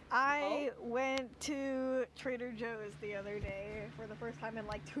 I went to Trader Joe's the other day for the first time in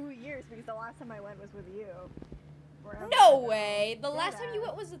like 2 years because the last time I went was with you. No way! The last time you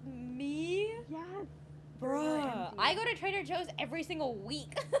went was with me? Yes. Bruh. I go to Trader Joe's every single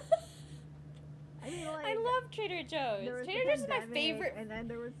week. I mean, like, I love Trader Joe's. Trader Joe's is my favorite. And then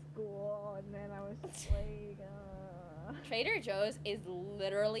there was school, and then I was just like, Trader Joe's is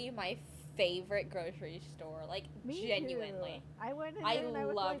literally my favorite grocery store. Like, me genuinely. Too. I went in there and I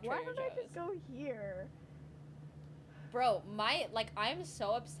was like, why don't I just go here? Bro, I'm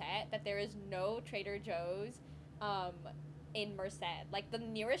so upset that there is no Trader Joe's, in Merced. Like, the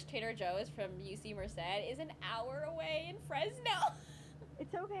nearest Trader Joe's from UC Merced is an hour away in Fresno.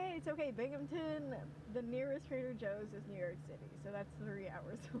 It's okay, it's okay. Binghamton, the nearest Trader Joe's is New York City, so that's 3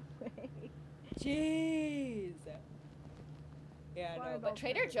 hours away. Jeez. Yeah, no, but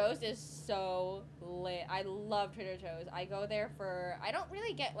Trader Joe's is so lit. I love Trader Joe's. I go there for, I don't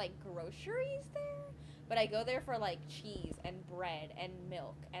really get, like, groceries there, but I go there for, like, cheese and bread and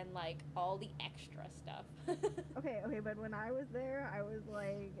milk and, like, all the extra stuff. Okay, but when I was there, I was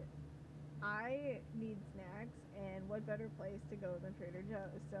like, I need snacks, and what better place to go than Trader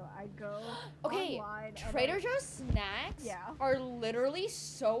Joe's? So I go online. Trader Joe's snacks are literally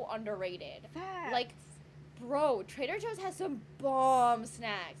so underrated. Facts. Like, bro, Trader Joe's has some bomb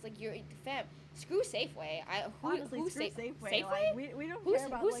snacks. Like, screw Safeway. Honestly, screw Safeway. Safeway? Like, we don't care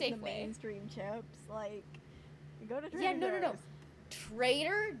about like, the mainstream chips. Like, you go to Trader Joe's. No.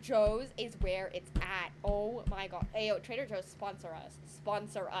 Trader Joe's is where it's at. Oh my god. Hey, yo, Trader Joe's, sponsor us.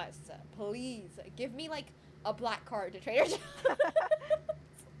 Sponsor us. Please. Give me, like, a black card to Trader Joe's.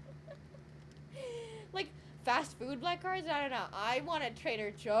 Like, fast food black cards? I don't know. I want a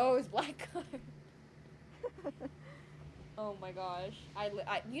Trader Joe's black card. Oh my gosh.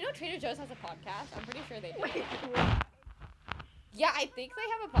 You know Trader Joe's has a podcast? I'm pretty sure they do. Wait. Yeah, I think they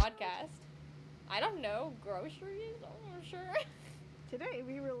have a podcast. I don't know. Groceries? I'm not sure. Today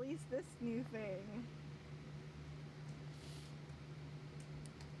we released this new thing.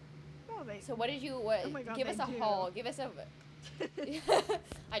 Oh, so what did you, oh my God, give us a haul. Give us a,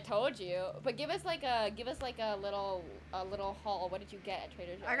 I told you, but give us like a little haul. What did you get at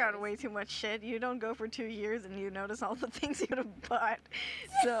Trader Joe's? I got way too much shit. You don't go for 2 years and you notice all the things you would have bought.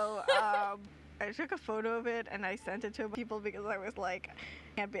 So, I took a photo of it and I sent it to people because I was like,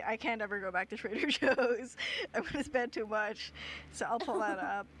 I can't ever go back to Trader Joe's. I'm gonna spend too much. So I'll pull that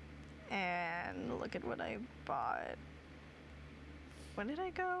up and look at what I bought. When did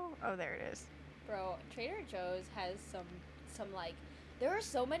I go? Oh, there it is. Bro, Trader Joe's has some like, there are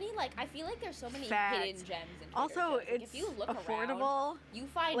so many, like, I feel like there's so many hidden gems in Trader also, Joe's. Like, it's if you look affordable. Around, you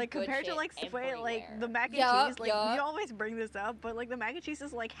find like good compared shit to like Safeway, like the mac and cheese. Like we always bring this up, but like the mac and cheese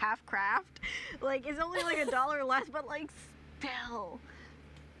is like half Kraft. Like it's only like $1 less, but like still.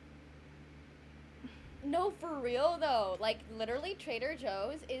 No, for real though. Like literally, Trader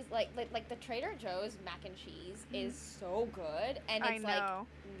Joe's is like the Trader Joe's mac and cheese is so good, and it's like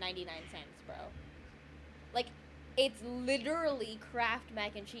 99 cents, bro. Like, it's literally Kraft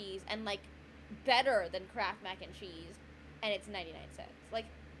mac and cheese, and like better than Kraft mac and cheese, and it's 99 cents. Like,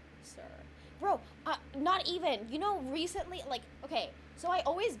 sir, bro, not even. You know, recently, like, okay, so I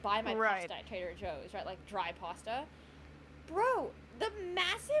always buy my pasta at Trader Joe's, right? Like dry pasta, bro. The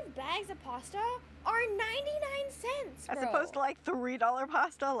massive bags of pasta are 99 cents, bro. As opposed to like $3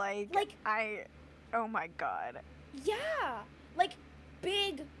 pasta, like oh my god. Yeah, like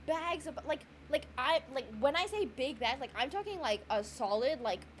big bags of like when I say big bags, like I'm talking like a solid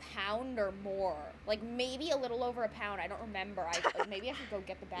like pound or more, like maybe a little over a pound. I don't remember. Maybe I should go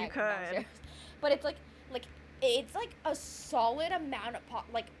get the bag. You could. But it's like it's like a solid amount of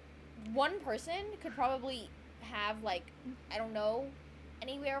like one person could probably have like, I don't know,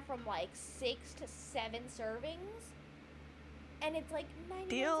 anywhere from like 6 to 7 servings, and it's like 90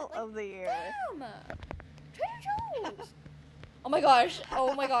 deal like, of the year. Damn, Trader Joe's. Oh my gosh,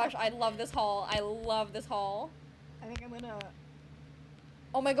 I love this haul. I think I'm gonna.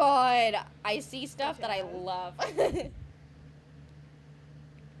 Oh my god, I see stuff that I love.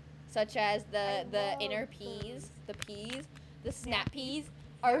 Such as the inner peas, the snap peas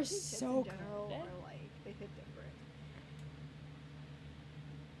are so good.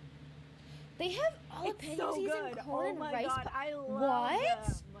 They have jalapenos and corn and rice. I love what?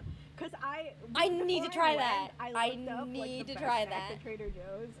 Them. Cause I need to try that. I need to try that. At Trader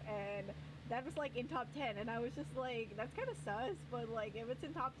Joe's, and that was like in top 10, and I was just like, that's kind of sus, but like if it's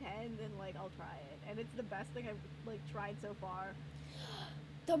in top 10, then like I'll try it, and it's the best thing I've like tried so far.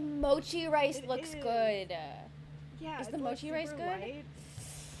 The mochi rice looks good. Yeah, is the mochi rice good? Light.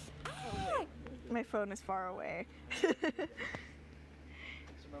 Oh, my phone is far away.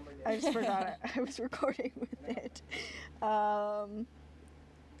 I just forgot I was recording with it. I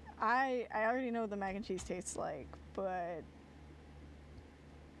already know what the mac and cheese tastes like, but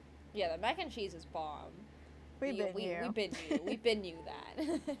yeah, the mac and cheese is bomb. We've been you that.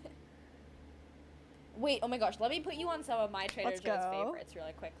 Wait, oh my gosh, let me put you on some of my Trader Joe's favorites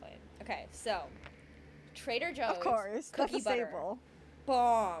really quickly. Okay, so Trader Joe's, of course, cookie that's a butter, staple.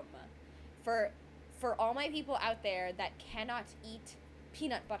 Bomb. For all my people out there that cannot eat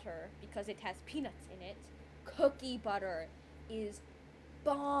peanut butter because it has peanuts in it, cookie butter is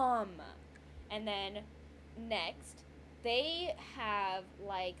bomb. And then next, they have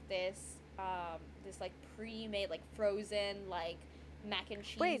like this like pre-made, like frozen, like mac and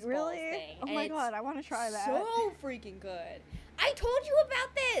cheese balls thing. Oh my god, I want to try that. So freaking good. I told you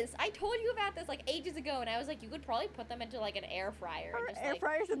about this like ages ago, and I was like, you could probably put them into like an air fryer and just air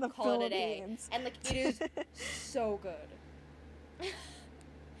fryers in the call it a day. And like it is so good.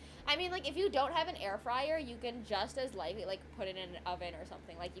 I mean, like if you don't have an air fryer, you can just as likely like put it in an oven or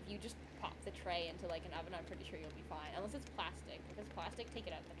something. Like if you just pop the tray into like an oven, I'm pretty sure you'll be fine. Unless it's plastic. If it's plastic, take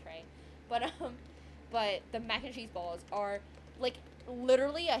it out of the tray. But the mac and cheese balls are like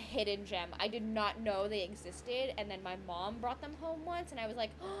literally a hidden gem. I did not know they existed, and then my mom brought them home once, and I was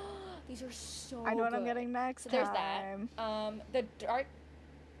like, oh, these are so good. I know what I'm getting next time. There's that.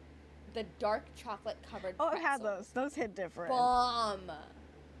 The dark chocolate covered pretzels. I had those. Those hit different. Bomb.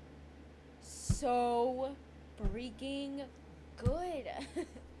 So freaking good.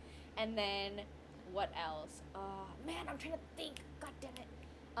 And then what else? Man, I'm trying to think. God damn it.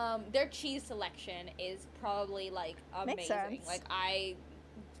 Their cheese selection is probably like amazing. Makes sense.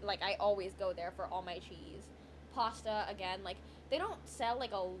 Like I always go there for all my cheese. Pasta, again, like they don't sell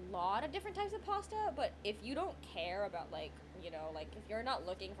like a lot of different types of pasta, but if you don't care about like, you know, like if you're not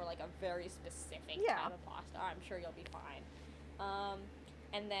looking for like a very specific type of pasta, I'm sure you'll be fine.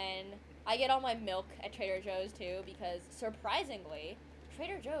 And then I get all my milk at Trader Joe's too, because surprisingly,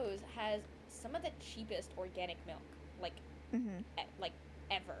 Trader Joe's has some of the cheapest organic milk, like like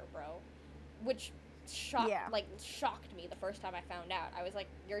ever, bro. Which shocked me the first time I found out. I was like,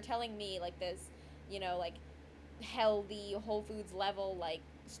 you're telling me like this, you know, like healthy Whole Foods level like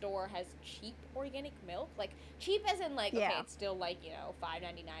store has cheap organic milk? Like cheap as in like, okay, it's still like, you know,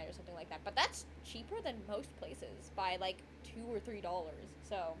 $5.99 or something like that, but that's cheaper than most places by like $2 or $3.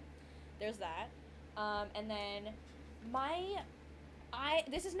 So there's that. And then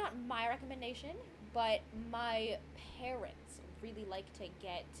this is not my recommendation, but my parents really like to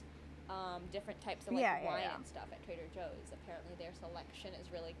get different types of like wine and stuff at Trader Joe's. Apparently their selection is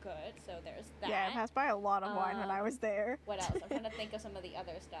really good, so there's that. Yeah, I passed by a lot of wine when I was there. What else? I'm trying to think of some of the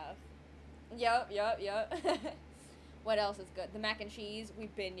other stuff. Yep. What else is good? The mac and cheese,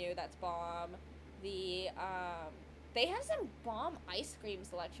 we've been you, that's bomb. The they have some bomb ice cream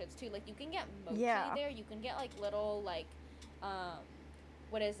selections too. Like you can get mochi there. You can get like little like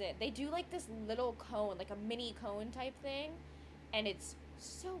what is it? They do like this little cone, like a mini cone type thing, and it's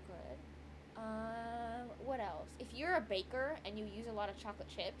so good. What else? If you're a baker and you use a lot of chocolate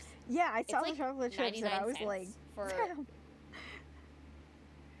chips, I saw the chocolate chips and I was like, for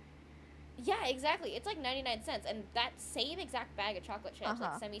yeah, exactly. It's like 99 cents, and that same exact bag of chocolate chips,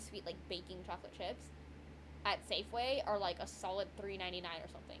 like semi-sweet, like baking chocolate chips, at Safeway are like a solid $3.99 or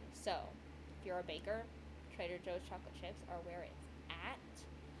something. So, if you're a baker, Trader Joe's chocolate chips are where it's at.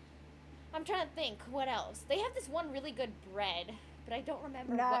 I'm trying to think, what else? They have this one really good bread, but I don't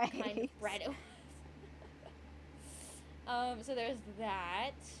remember what kind of bread it was. So there's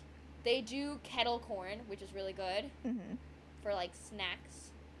that. They do kettle corn, which is really good for like snacks.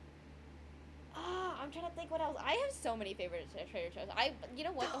 I'm trying to think what else. I have so many favorites at Trader Joe's. You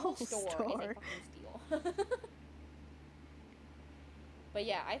know what? The whole store is a fucking steal. But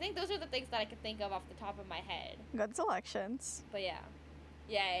yeah, I think those are the things that I could think of off the top of my head. Good selections. But yeah.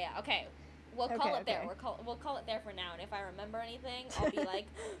 Okay. We'll call it there. We'll call it there for now. And if I remember anything, I'll be like,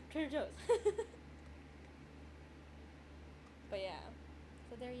 Trader Joe's. But yeah.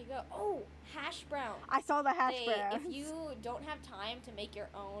 So there you go. Oh, hash brown. I saw the hash browns. If you don't have time to make your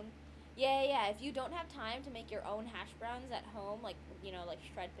own... Yeah. If you don't have time to make your own hash browns at home, like, you know, like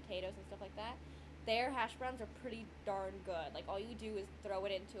shred potatoes and stuff like that, their hash browns are pretty darn good. Like, all you do is throw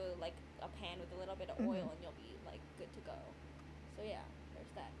it into, like, a pan with a little bit of oil, and you'll be, like, good to go. So, yeah,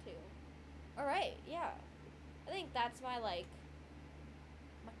 there's that, too. All right, yeah. I think that's my, like,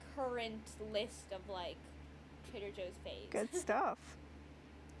 my current list of, like, Trader Joe's faves. Good stuff.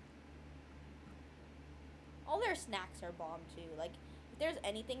 All their snacks are bomb, too. Like, if there's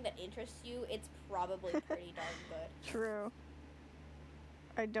anything that interests you, it's probably pretty darn good. True.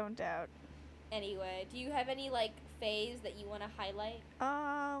 I don't doubt. Anyway, do you have any, like, faves that you want to highlight?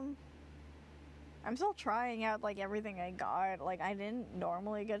 I'm still trying out, like, everything I got. Like, I didn't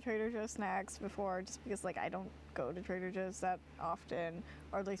normally get Trader Joe's snacks before just because, like, I don't go to Trader Joe's that often,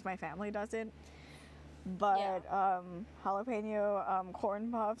 or at least my family doesn't. But, jalapeno corn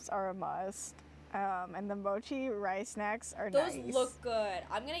puffs are a must. And the mochi rice snacks are nice. Those look good.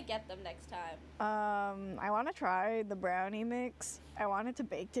 I'm gonna get them next time. I want to try the brownie mix. I wanted to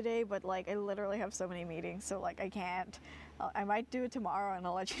bake today, but, like, I literally have so many meetings, so, like, I can't. I might do it tomorrow, and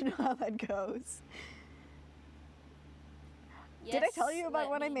I'll let you know how that goes. Yes, did I tell you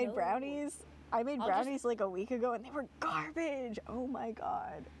about when I made brownies? I made brownies, like, a week ago, and they were garbage. Oh, my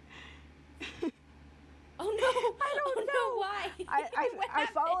God. Oh, no. I don't know why. I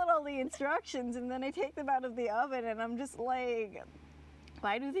followed all the instructions, and then I take them out of the oven, and I'm just like,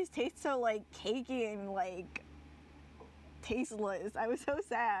 why do these taste so, like, cakey and, like, tasteless? I was so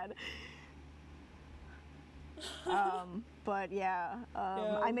sad. But yeah,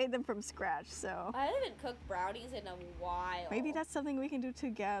 I made them from scratch, so. I haven't cooked brownies in a while. Maybe that's something we can do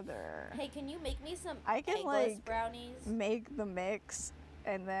together. Hey, can you make me some I can, eggless like, brownies? Make the mix,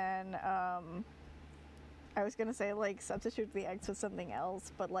 and then, I was gonna say, like, substitute the eggs with something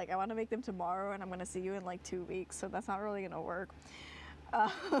else, but, like, I want to make them tomorrow, and I'm gonna see you in, like, 2 weeks, so that's not really gonna work.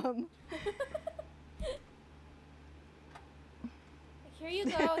 Here you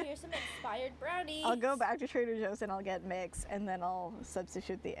go. Here's some inspired brownies. I'll go back to Trader Joe's and I'll get mix, and then I'll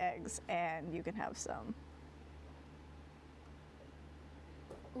substitute the eggs, and you can have some.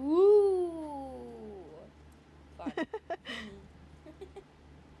 Ooh. Fun.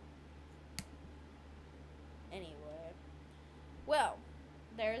 Anyway. Well,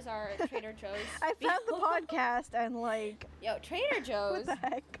 there's our Trader Joe's. I found the podcast and, like... Yo, Trader Joe's. What the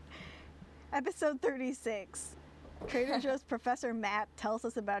heck? Episode 36. Trader Joe's Professor Matt tells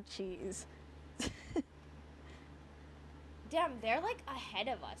us about cheese. Damn, they're, like, ahead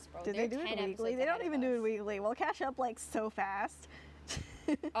of us, bro. Do they do it weekly? They don't even do it weekly. We'll catch up, like, so fast.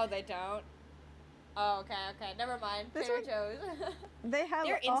 Oh, they don't? Oh, okay. Never mind. This Trader Joe's. They have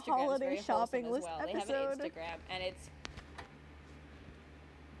a holiday shopping list episode. They have an Instagram, and it's...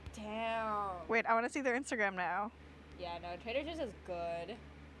 Damn. Wait, I want to see their Instagram now. Yeah, no, Trader Joe's is good.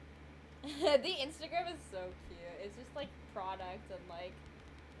 The Instagram is so cute. It's just, like, products and, like,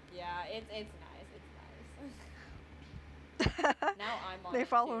 yeah, it's nice. It's nice. Now I'm on They it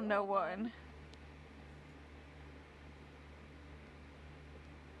follow too. no one.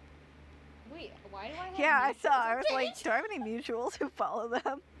 Wait, why do I have Yeah, I mutuals? saw. I was like, do I have any mutuals who follow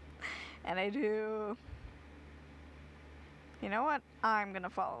them? And I do. You know what? I'm gonna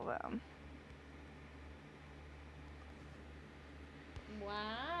follow them.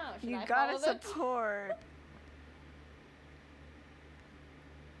 Wow. You gotta support.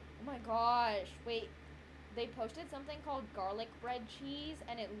 Oh my gosh. Wait. They posted something called garlic bread cheese,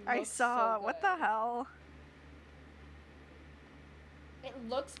 and it looks I saw. so good. What the hell? It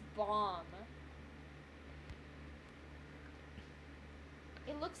looks bomb.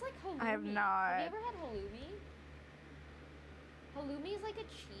 It looks like halloumi. I have not. Have you ever had halloumi? Halloumi is like a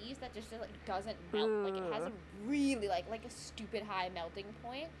cheese that just like doesn't melt. Ooh. Like it has a really like a stupid high melting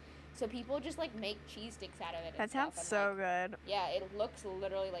point. So people just like make cheese sticks out of it. That sounds so good. Yeah, it looks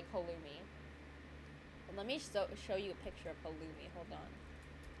literally like halloumi. And let me show you a picture of halloumi. Hold on.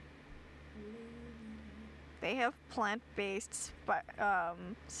 They have plant-based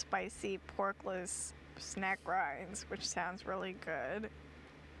spicy porkless snack rinds, which sounds really good.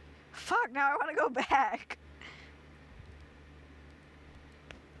 Fuck, now I want to go back.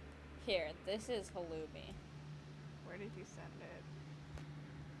 Here, this is halloumi. Where did you send it?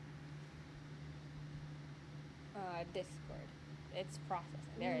 Discord. It's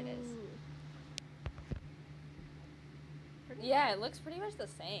processing. There it is. Yeah, it looks pretty much the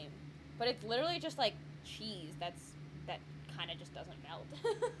same. But it's literally just like cheese that kind of just doesn't melt.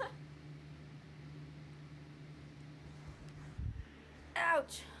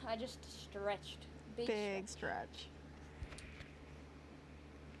 Ouch! I just stretched. Big stretch.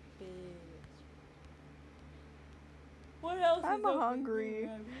 Big. What else? I'm hungry.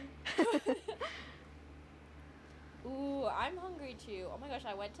 Ooh, I'm hungry too. Oh my gosh,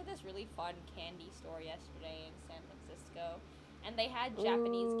 I went to this really fun candy store yesterday in San Francisco. And they had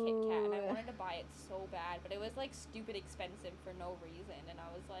Japanese Kit Kat, and I wanted to buy it so bad, but it was like stupid expensive for no reason, and I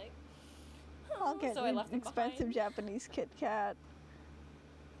was like, I'll get so I left an expensive Japanese Kit Kat.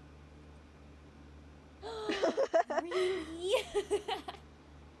 Really?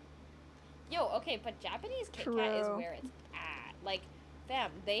 Yo, okay, but Japanese Kit Kat is where it's at. Like,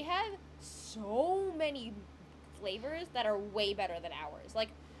 fam, they have so many flavors that are way better than ours. Like,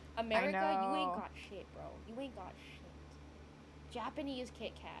 America, you ain't got shit, bro. You ain't got shit. Japanese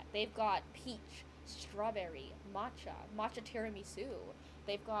Kit Kat, they've got peach, strawberry, matcha tiramisu.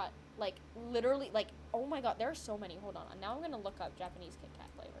 They've got, like, literally, like, oh my god, there are so many. Hold on. Now I'm gonna look up Japanese Kit Kat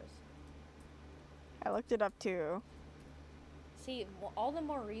flavors. I looked it up too. See, all the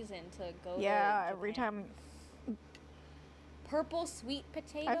more reason to go to Yeah, Japan. every time. Purple sweet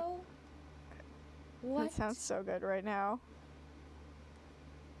potato? What? That sounds so good right now.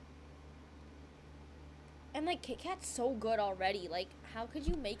 And, like, Kit Kat's so good already. Like, how could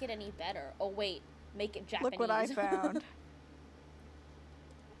you make it any better? Oh, wait. Make it Japanese. Look what I found.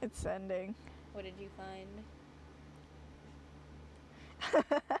 It's sending. What did you find?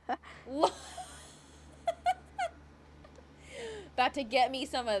 What? About to get me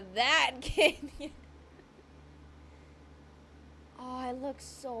some of that, kid. Oh, it looks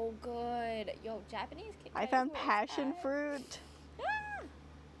so good. Yo, Japanese Kit Kat. I found passion fruit. Ah!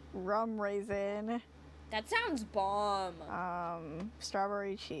 Rum raisin. That sounds bomb.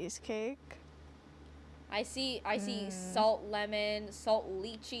 Strawberry cheesecake. I see salt lemon, salt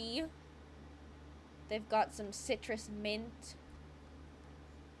lychee. They've got some citrus mint.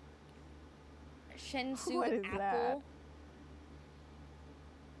 Shensu What is apple. that?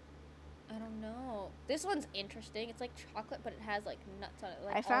 I don't know. This one's interesting. It's like chocolate, but it has like nuts on it.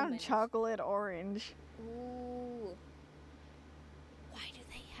 Like I found almonds. chocolate orange. Ooh. Why do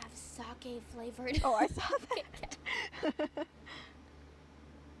they have sake flavored? Oh, I saw that.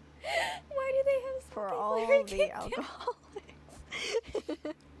 Why do they have sake For all flavored the Kit Kat? alcoholics.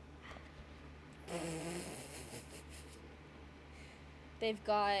 They've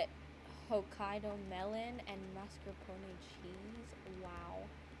got Hokkaido melon and mascarpone cheese. Wow.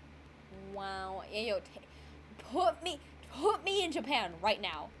 Wow. Yo, put me in Japan right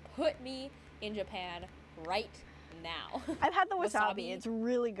now. Put me in Japan right now. I've had the wasabi. It's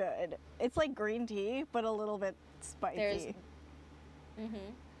really good. It's like green tea, but a little bit spicy.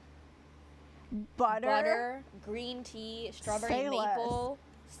 Butter, green tea, strawberry maple,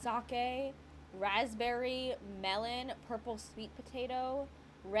 sake, raspberry, melon, purple sweet potato,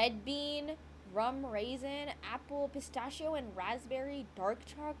 red bean, rum raisin, apple, pistachio and raspberry, dark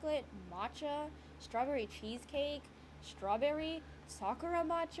chocolate, matcha, strawberry cheesecake, strawberry, sakura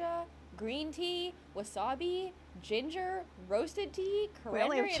matcha, green tea, wasabi, ginger, roasted tea,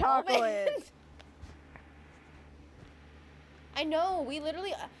 cranberry, and chocolate. Almond. I know, we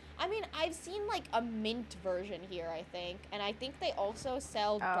literally, I mean, I've seen like a mint version here, I think, and I think they also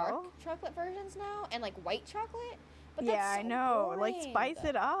sell dark chocolate versions now and like white chocolate. But yeah, that's so I know. boring. Like spice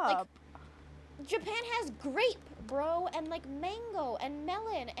it up. Like, Japan has grape, bro, and like mango and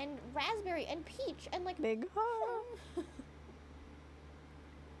melon and raspberry and peach and like big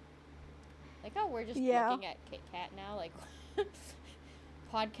Like how we're just looking at Kit Kat now, like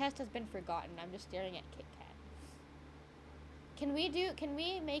podcast has been forgotten. I'm just staring at Kit Kat. Can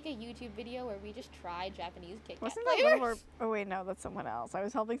we make a YouTube video where we just try Japanese Kit Kat Wasn't flavors? that one of our, oh wait, no, that's someone else. I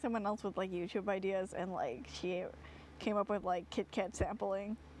was helping someone else with like YouTube ideas and like she came up with like Kit Kat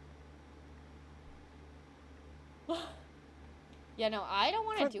sampling. Yeah, no, I don't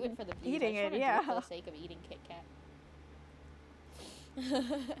want to do it for the views. Eating I just it, want to do it for the sake of eating Kit Kat.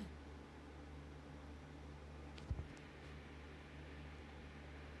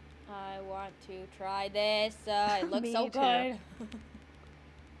 I want to try this. It looks so good.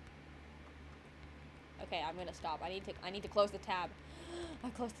 Okay, I'm gonna stop. I need to close the tab. I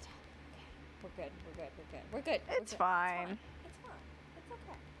closed the tab. Okay, we're good. It's fine. It's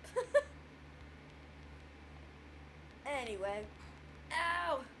okay. Anyway.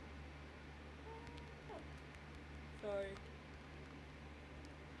 Ow! Sorry.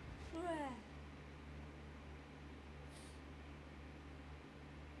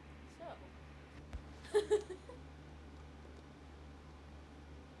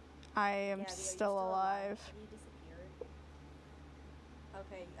 I am still alive. You disappeared.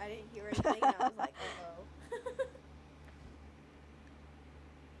 Okay, I didn't hear anything and I was like, uh-oh.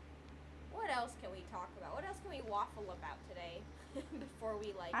 What else can we talk about? What else can we waffle about today? Before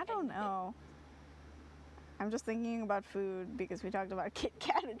we like I don't know. I'm just thinking about food because we talked about Kit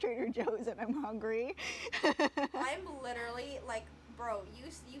Kat at Trader Joe's and I'm hungry. I'm literally like, bro,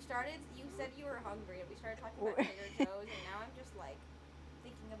 you said you were hungry and we started talking about Trader Joe's and now I'm just like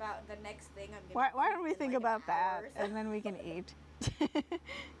thinking about the next thing I'm gonna Why don't we think like about that and then we can eat?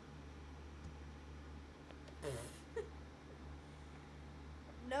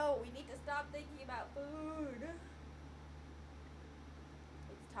 No, we need to stop thinking about food.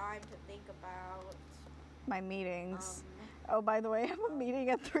 It's time to think about my meetings. Oh, by the way, I have a meeting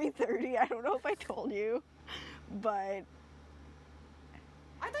at 3:30. I don't know if I told you, but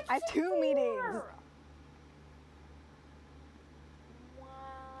I have 2 meetings.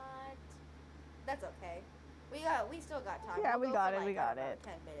 What? That's okay. We still got time. Yeah, we'll we got it. Like, we got it.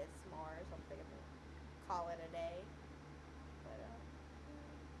 10 minutes more or something, and we'll call it a day. But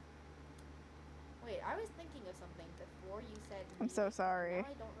wait, I was thinking of something before you said. I'm so sorry. Now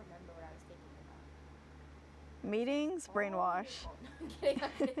I don't remember what I was thinking about. Meetings, brainwash. Oh, no, I'm kidding.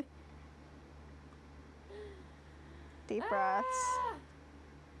 I'm kidding. Deep breaths.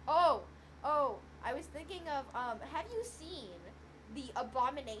 Oh, I was thinking of, have you seen the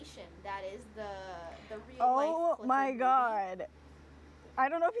abomination that is the real life Clifford my movie? God. I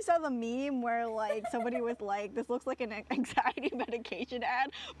don't know if you saw the meme where, like, somebody was like, this looks like an anxiety medication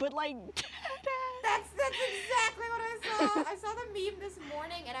ad, but, like, That's exactly what I saw. I saw the meme this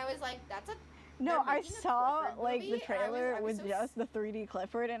morning, and I was like, that's a... No, I saw, Clifford like, movie, the trailer I was with just the 3D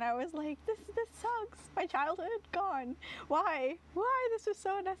Clifford, and I was like, this sucks. My childhood gone. Why? This was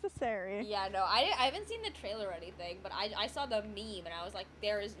so necessary. Yeah, no, I haven't seen the trailer or anything, but I saw the meme, and I was like,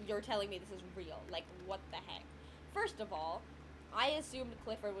 you're telling me this is real. Like, what the heck? First of all, I assumed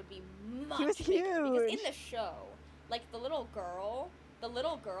Clifford would be much He was bigger, because huge. in the show, like, the little girl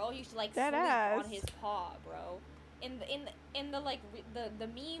used to, like, That sleep ass. on his paw, bro. In the like, the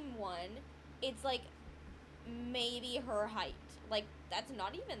meme one, it's, like, maybe her height. Like, that's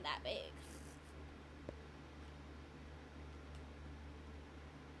not even that big.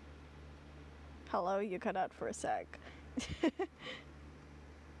 Hello, you cut out for a sec.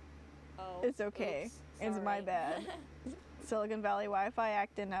 Oh. It's okay. Oops, it's my sorry. bad. Silicon Valley Wi-Fi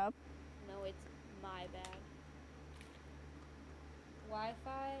acting up. No, it's my bad.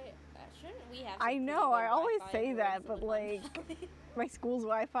 Wi-Fi? Shouldn't we have? I some know, pretty good I always Wi-Fi say in that, but, Silicon like, Valley? my school's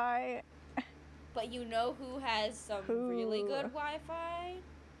Wi-Fi. But you know who has some really good Wi-Fi?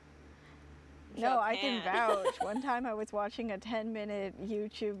 No, I can Japan. vouch. One time I was watching a 10-minute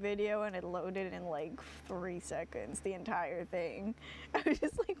YouTube video and it loaded in like 3 seconds, the entire thing. I was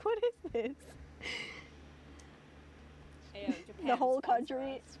just like, what is this? Hey, Japan The whole sponsor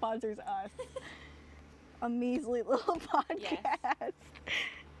country us. sponsors us. A measly little podcast.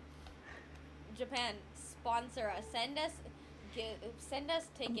 Japan, sponsor us. Send us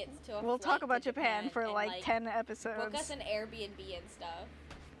tickets to a We'll flight talk about to Japan for and, like 10 episodes. Book us an Airbnb and stuff.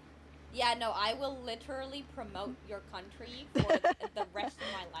 Yeah, no, I will literally promote your country for the rest of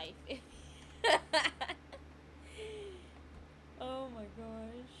my life. Oh my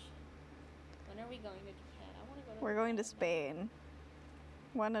gosh. When are we going to Japan? I want to go to We're going to Japan. Spain.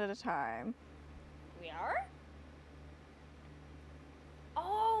 One at a time. We are?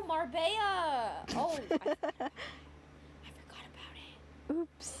 Oh, Marbella! Oh, I forgot about it.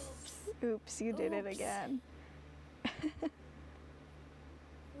 Oops. Oops, you did it Oops. again.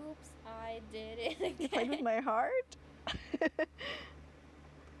 Oops, I did it again. You played with my heart?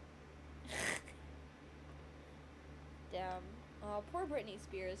 Damn. Oh, poor Britney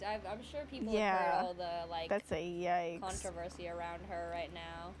Spears. I'm sure people Yeah, have heard all the, like, That's a yikes. controversy around her right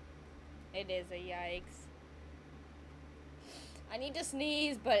now. It is a yikes. I need to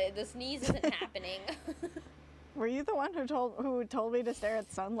sneeze, but the sneeze isn't happening. Were you the one who told me to stare at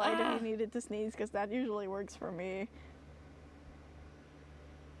sunlight if you needed to sneeze? Because that usually works for me.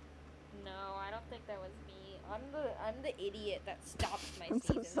 No, I don't think that was me. I'm the idiot that stopped my I'm sneeze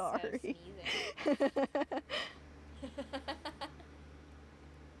so instead of sorry. sneezing.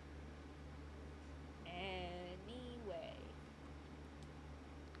 Anyway,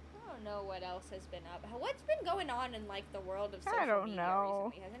 I don't know what else has been up. What's been going on in, like, the world of social I don't media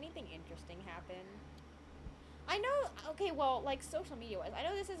know. recently? Has anything interesting happened? I know. Okay, well, like, social media wise, I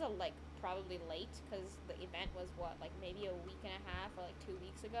know this is probably late because the event was what, like, maybe a week and a half or like 2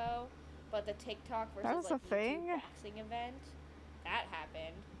 weeks ago. But the TikTok versus That was like a thing? YouTube boxing event, that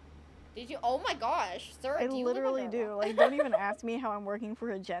happened. Did you? Oh my gosh, sir! I do you live literally under a do. rock? Like, don't even ask me how I'm working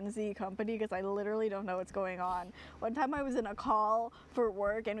for a Gen Z company because I literally don't know what's going on. One time I was in a call for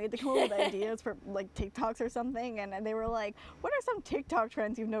work and we had to come up with ideas for like TikToks or something, and they were like, "What are some TikTok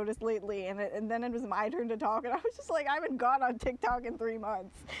trends you've noticed lately?" And then it was my turn to talk, and I was just like, "I haven't gone on TikTok in 3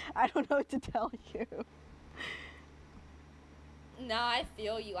 months. I don't know what to tell you." No, I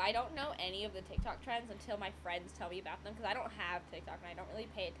feel you. I don't know any of the TikTok trends until my friends tell me about them because I don't have TikTok and I don't really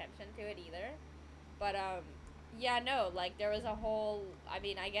pay attention to it either. But, yeah, no, like, there was a whole, I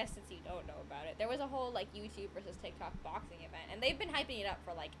mean, I guess since you don't know about it, there was a whole, like, YouTube versus TikTok boxing event, and they've been hyping it up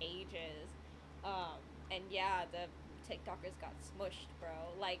for, like, ages. And, yeah, the TikTokers got smushed, bro.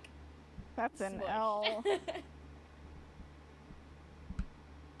 Like, that's an smushed. L.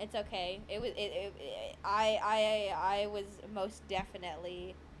 It's okay. I was most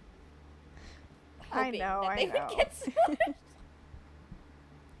definitely hoping that they would get smushed.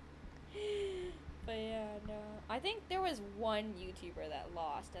 But yeah, no. I think there was one YouTuber that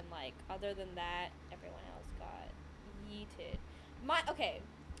lost, and like other than that, everyone else got yeeted.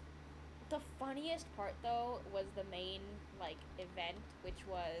 The funniest part though was the main like event, which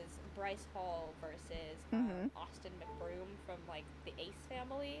was Bryce Hall versus Austin McBroom from like the Ace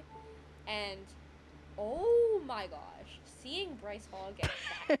family, and oh my gosh, seeing Bryce Hall get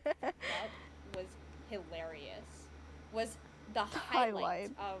backed up was hilarious. Was the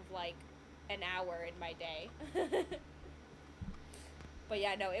highlight of like an hour in my day. But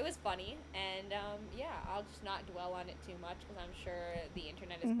yeah, no, it was funny, and yeah, I'll just not dwell on it too much because I'm sure the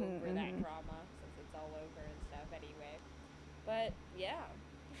internet is over that drama since it's all over and stuff anyway. But yeah.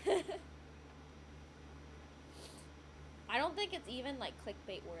 I don't think it's even like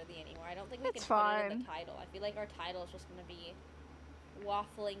clickbait worthy anymore. I don't think we can put it in the title. I feel like our title is just gonna be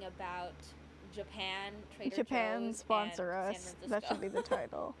waffling about Japan, Trader Joe's, sponsor and us. San Francisco. That should be the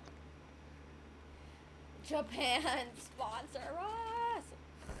title. Japan, sponsor us!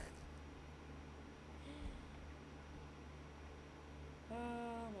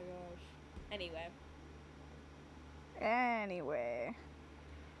 Oh my gosh. Anyway.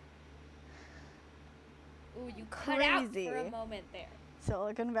 Ooh, you cut out for a moment there.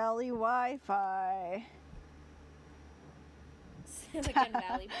 Silicon Valley Wi-Fi. Silicon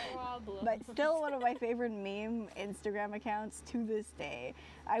Valley problem. But still one of my favorite meme Instagram accounts to this day.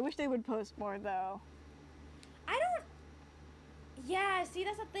 I wish they would post more though. Yeah, see,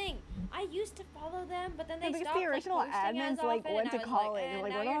 that's the thing. I used to follow them, but then they stopped, because the original like, admins like went to college.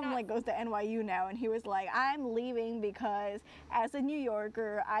 Like one of them like goes to NYU now, and he was like, "I'm leaving because as a New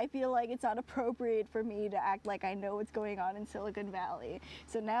Yorker, I feel like it's not appropriate for me to act like I know what's going on in Silicon Valley."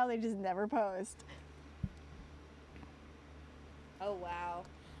 So now they just never post. Oh wow.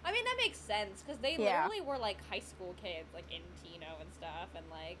 I mean, that makes sense because they literally were like high school kids, like in Tino and stuff, and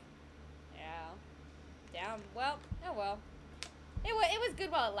like, yeah, damn. Well, oh well. It was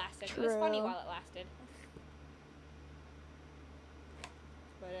good while it lasted. True. It was funny while it lasted.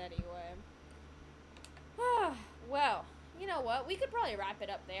 But anyway. Well, you know what? We could probably wrap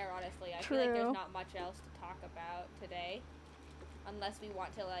it up there, honestly. I feel like there's not much else to talk about today. Unless we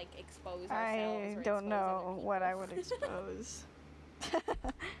want to, like, expose ourselves. I don't know what I would expose. I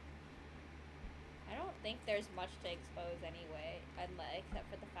don't think there's much to expose anyway. Except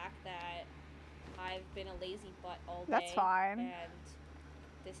for the fact that I've been a lazy butt all day. That's fine. And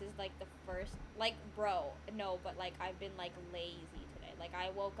this is like the first, like, bro, no, but like I've been like lazy today. Like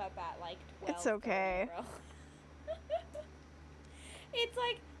I woke up at like 12. It's okay. Bro. It's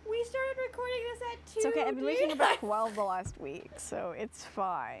like we started recording this at 2. It's okay. I've been waking up at 12 the last week, so it's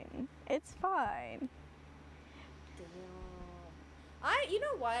fine. It's fine. You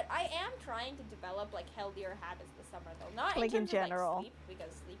know what? I am trying to develop like healthier habits this summer though. Not like in general. Of, like, sleep,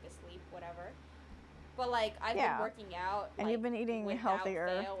 because sleep is sleep, whatever. But like I've been working out. And like, you've been eating healthier.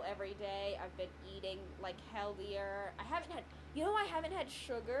 Fail every day. I've been eating like healthier. I haven't had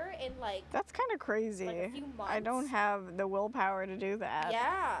sugar in like. That's kind of crazy. Like, a few months. I don't have the willpower to do that.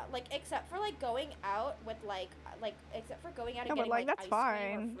 Yeah, like except for like going out with except for going out and but getting like that's ice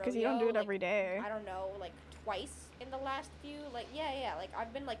fine because you don't do it every day. I don't know, like twice in the last few like like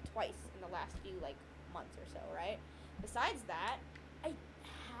I've been like twice in the last few like months or so, right? Besides that, I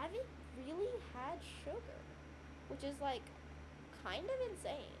haven't really had sugar, which is like kind of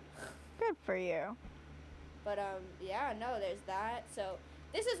insane. Good for you. But yeah, no, there's that. So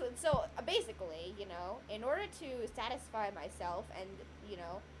basically, you know, in order to satisfy myself and, you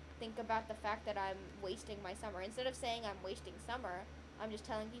know, think about the fact that I'm wasting my summer, instead of saying I'm wasting summer, I'm just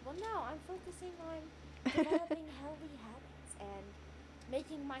telling people, no, I'm focusing on developing healthy habits and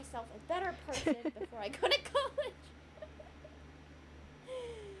making myself a better person before I go to college.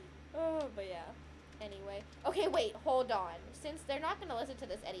 Oh, but yeah. Anyway. Okay, wait, hold on. Since they're not going to listen to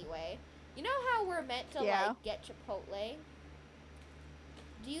this anyway, you know how we're meant to, like, get Chipotle?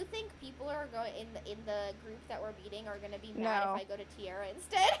 Do you think people are going in the group that we're meeting are going to be mad if I go to Tierra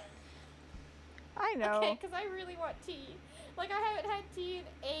instead? I know. Okay, because I really want tea. Like, I haven't had tea in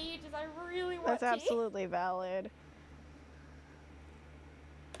ages. I really want tea. That's absolutely valid.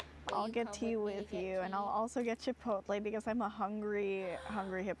 I'll get tea with you, and I'll also get Chipotle because I'm a hungry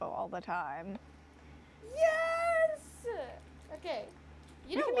hippo all the time. Yes! Okay.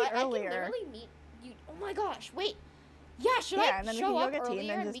 You know what? I can earlier. literally meet you. Oh my gosh, wait. Yeah, should I and then show we can up go get tea,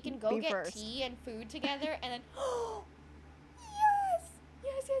 earlier and and we can go get tea and food together and then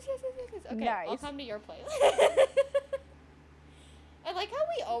Okay, nice. I'll come to your place. I like how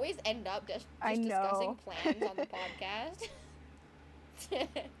we always end up just discussing plans on the podcast.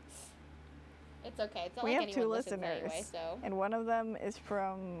 It's okay. It's not we like have anyone 2 listens listeners, anyway, so. and one of them is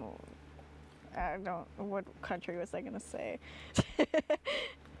from, I don't, what country was I gonna say?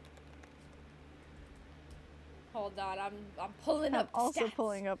 Hold on, I'm pulling up the I'm also stats.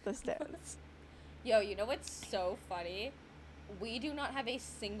 pulling up the stats. Yo, you know what's so funny? We do not have a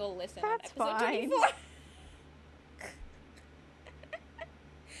single listen That's on episode 24.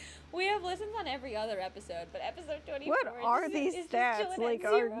 We have listens on every other episode, but episode 24 What are these stats? Like,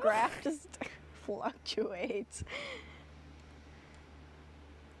 our graph just fluctuates.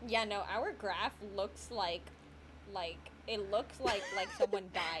 Yeah, no, our graph looks like it looks like someone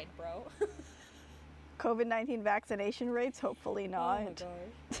died, bro. COVID-19 vaccination rates? Hopefully not. Oh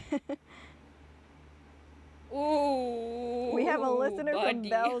my gosh. Ooh. We have a listener buddy. from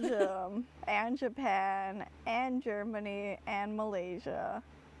Belgium, and Japan, and Germany, and Malaysia.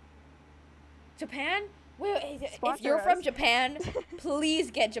 Japan? Wait, if Sponsor you're from us. Japan,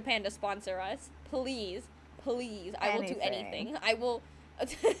 please get Japan to sponsor us. Please. Please. I will do anything. I will...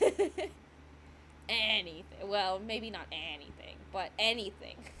 anything. Well, maybe not anything, but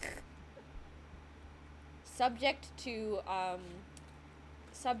anything. Subject to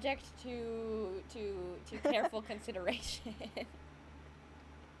careful consideration.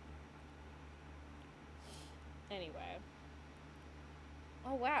 Anyway.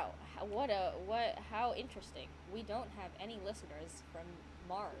 Oh wow. How interesting. We don't have any listeners from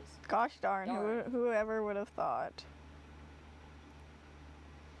Mars. Gosh darn, whoever would have thought.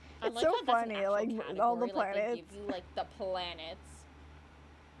 It's like so that's an funny, actual like all the category, planets. Like, they give you like the planets.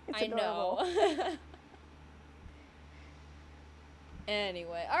 It's I adorable. know.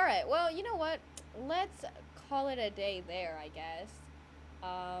 Anyway, all right. Well, you know what? Let's call it a day there, I guess.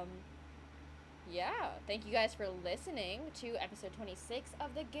 Yeah. Thank you guys for listening to episode 26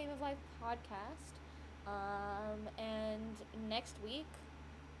 of the Game of Life podcast. And next week,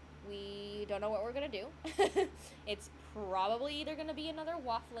 we don't know what we're gonna do. It's probably either gonna be another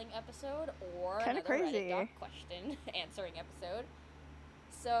waffling episode or Kinda another crazy. Reddit doc question answering episode.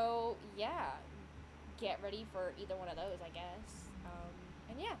 So yeah, get ready for either one of those, I guess.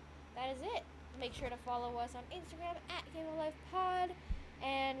 And yeah, that is it. Make sure to follow us on Instagram at Game of Life Pod,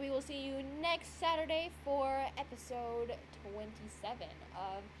 and we will see you next Saturday for episode 27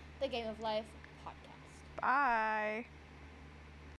 of the Game of Life podcast. Bye.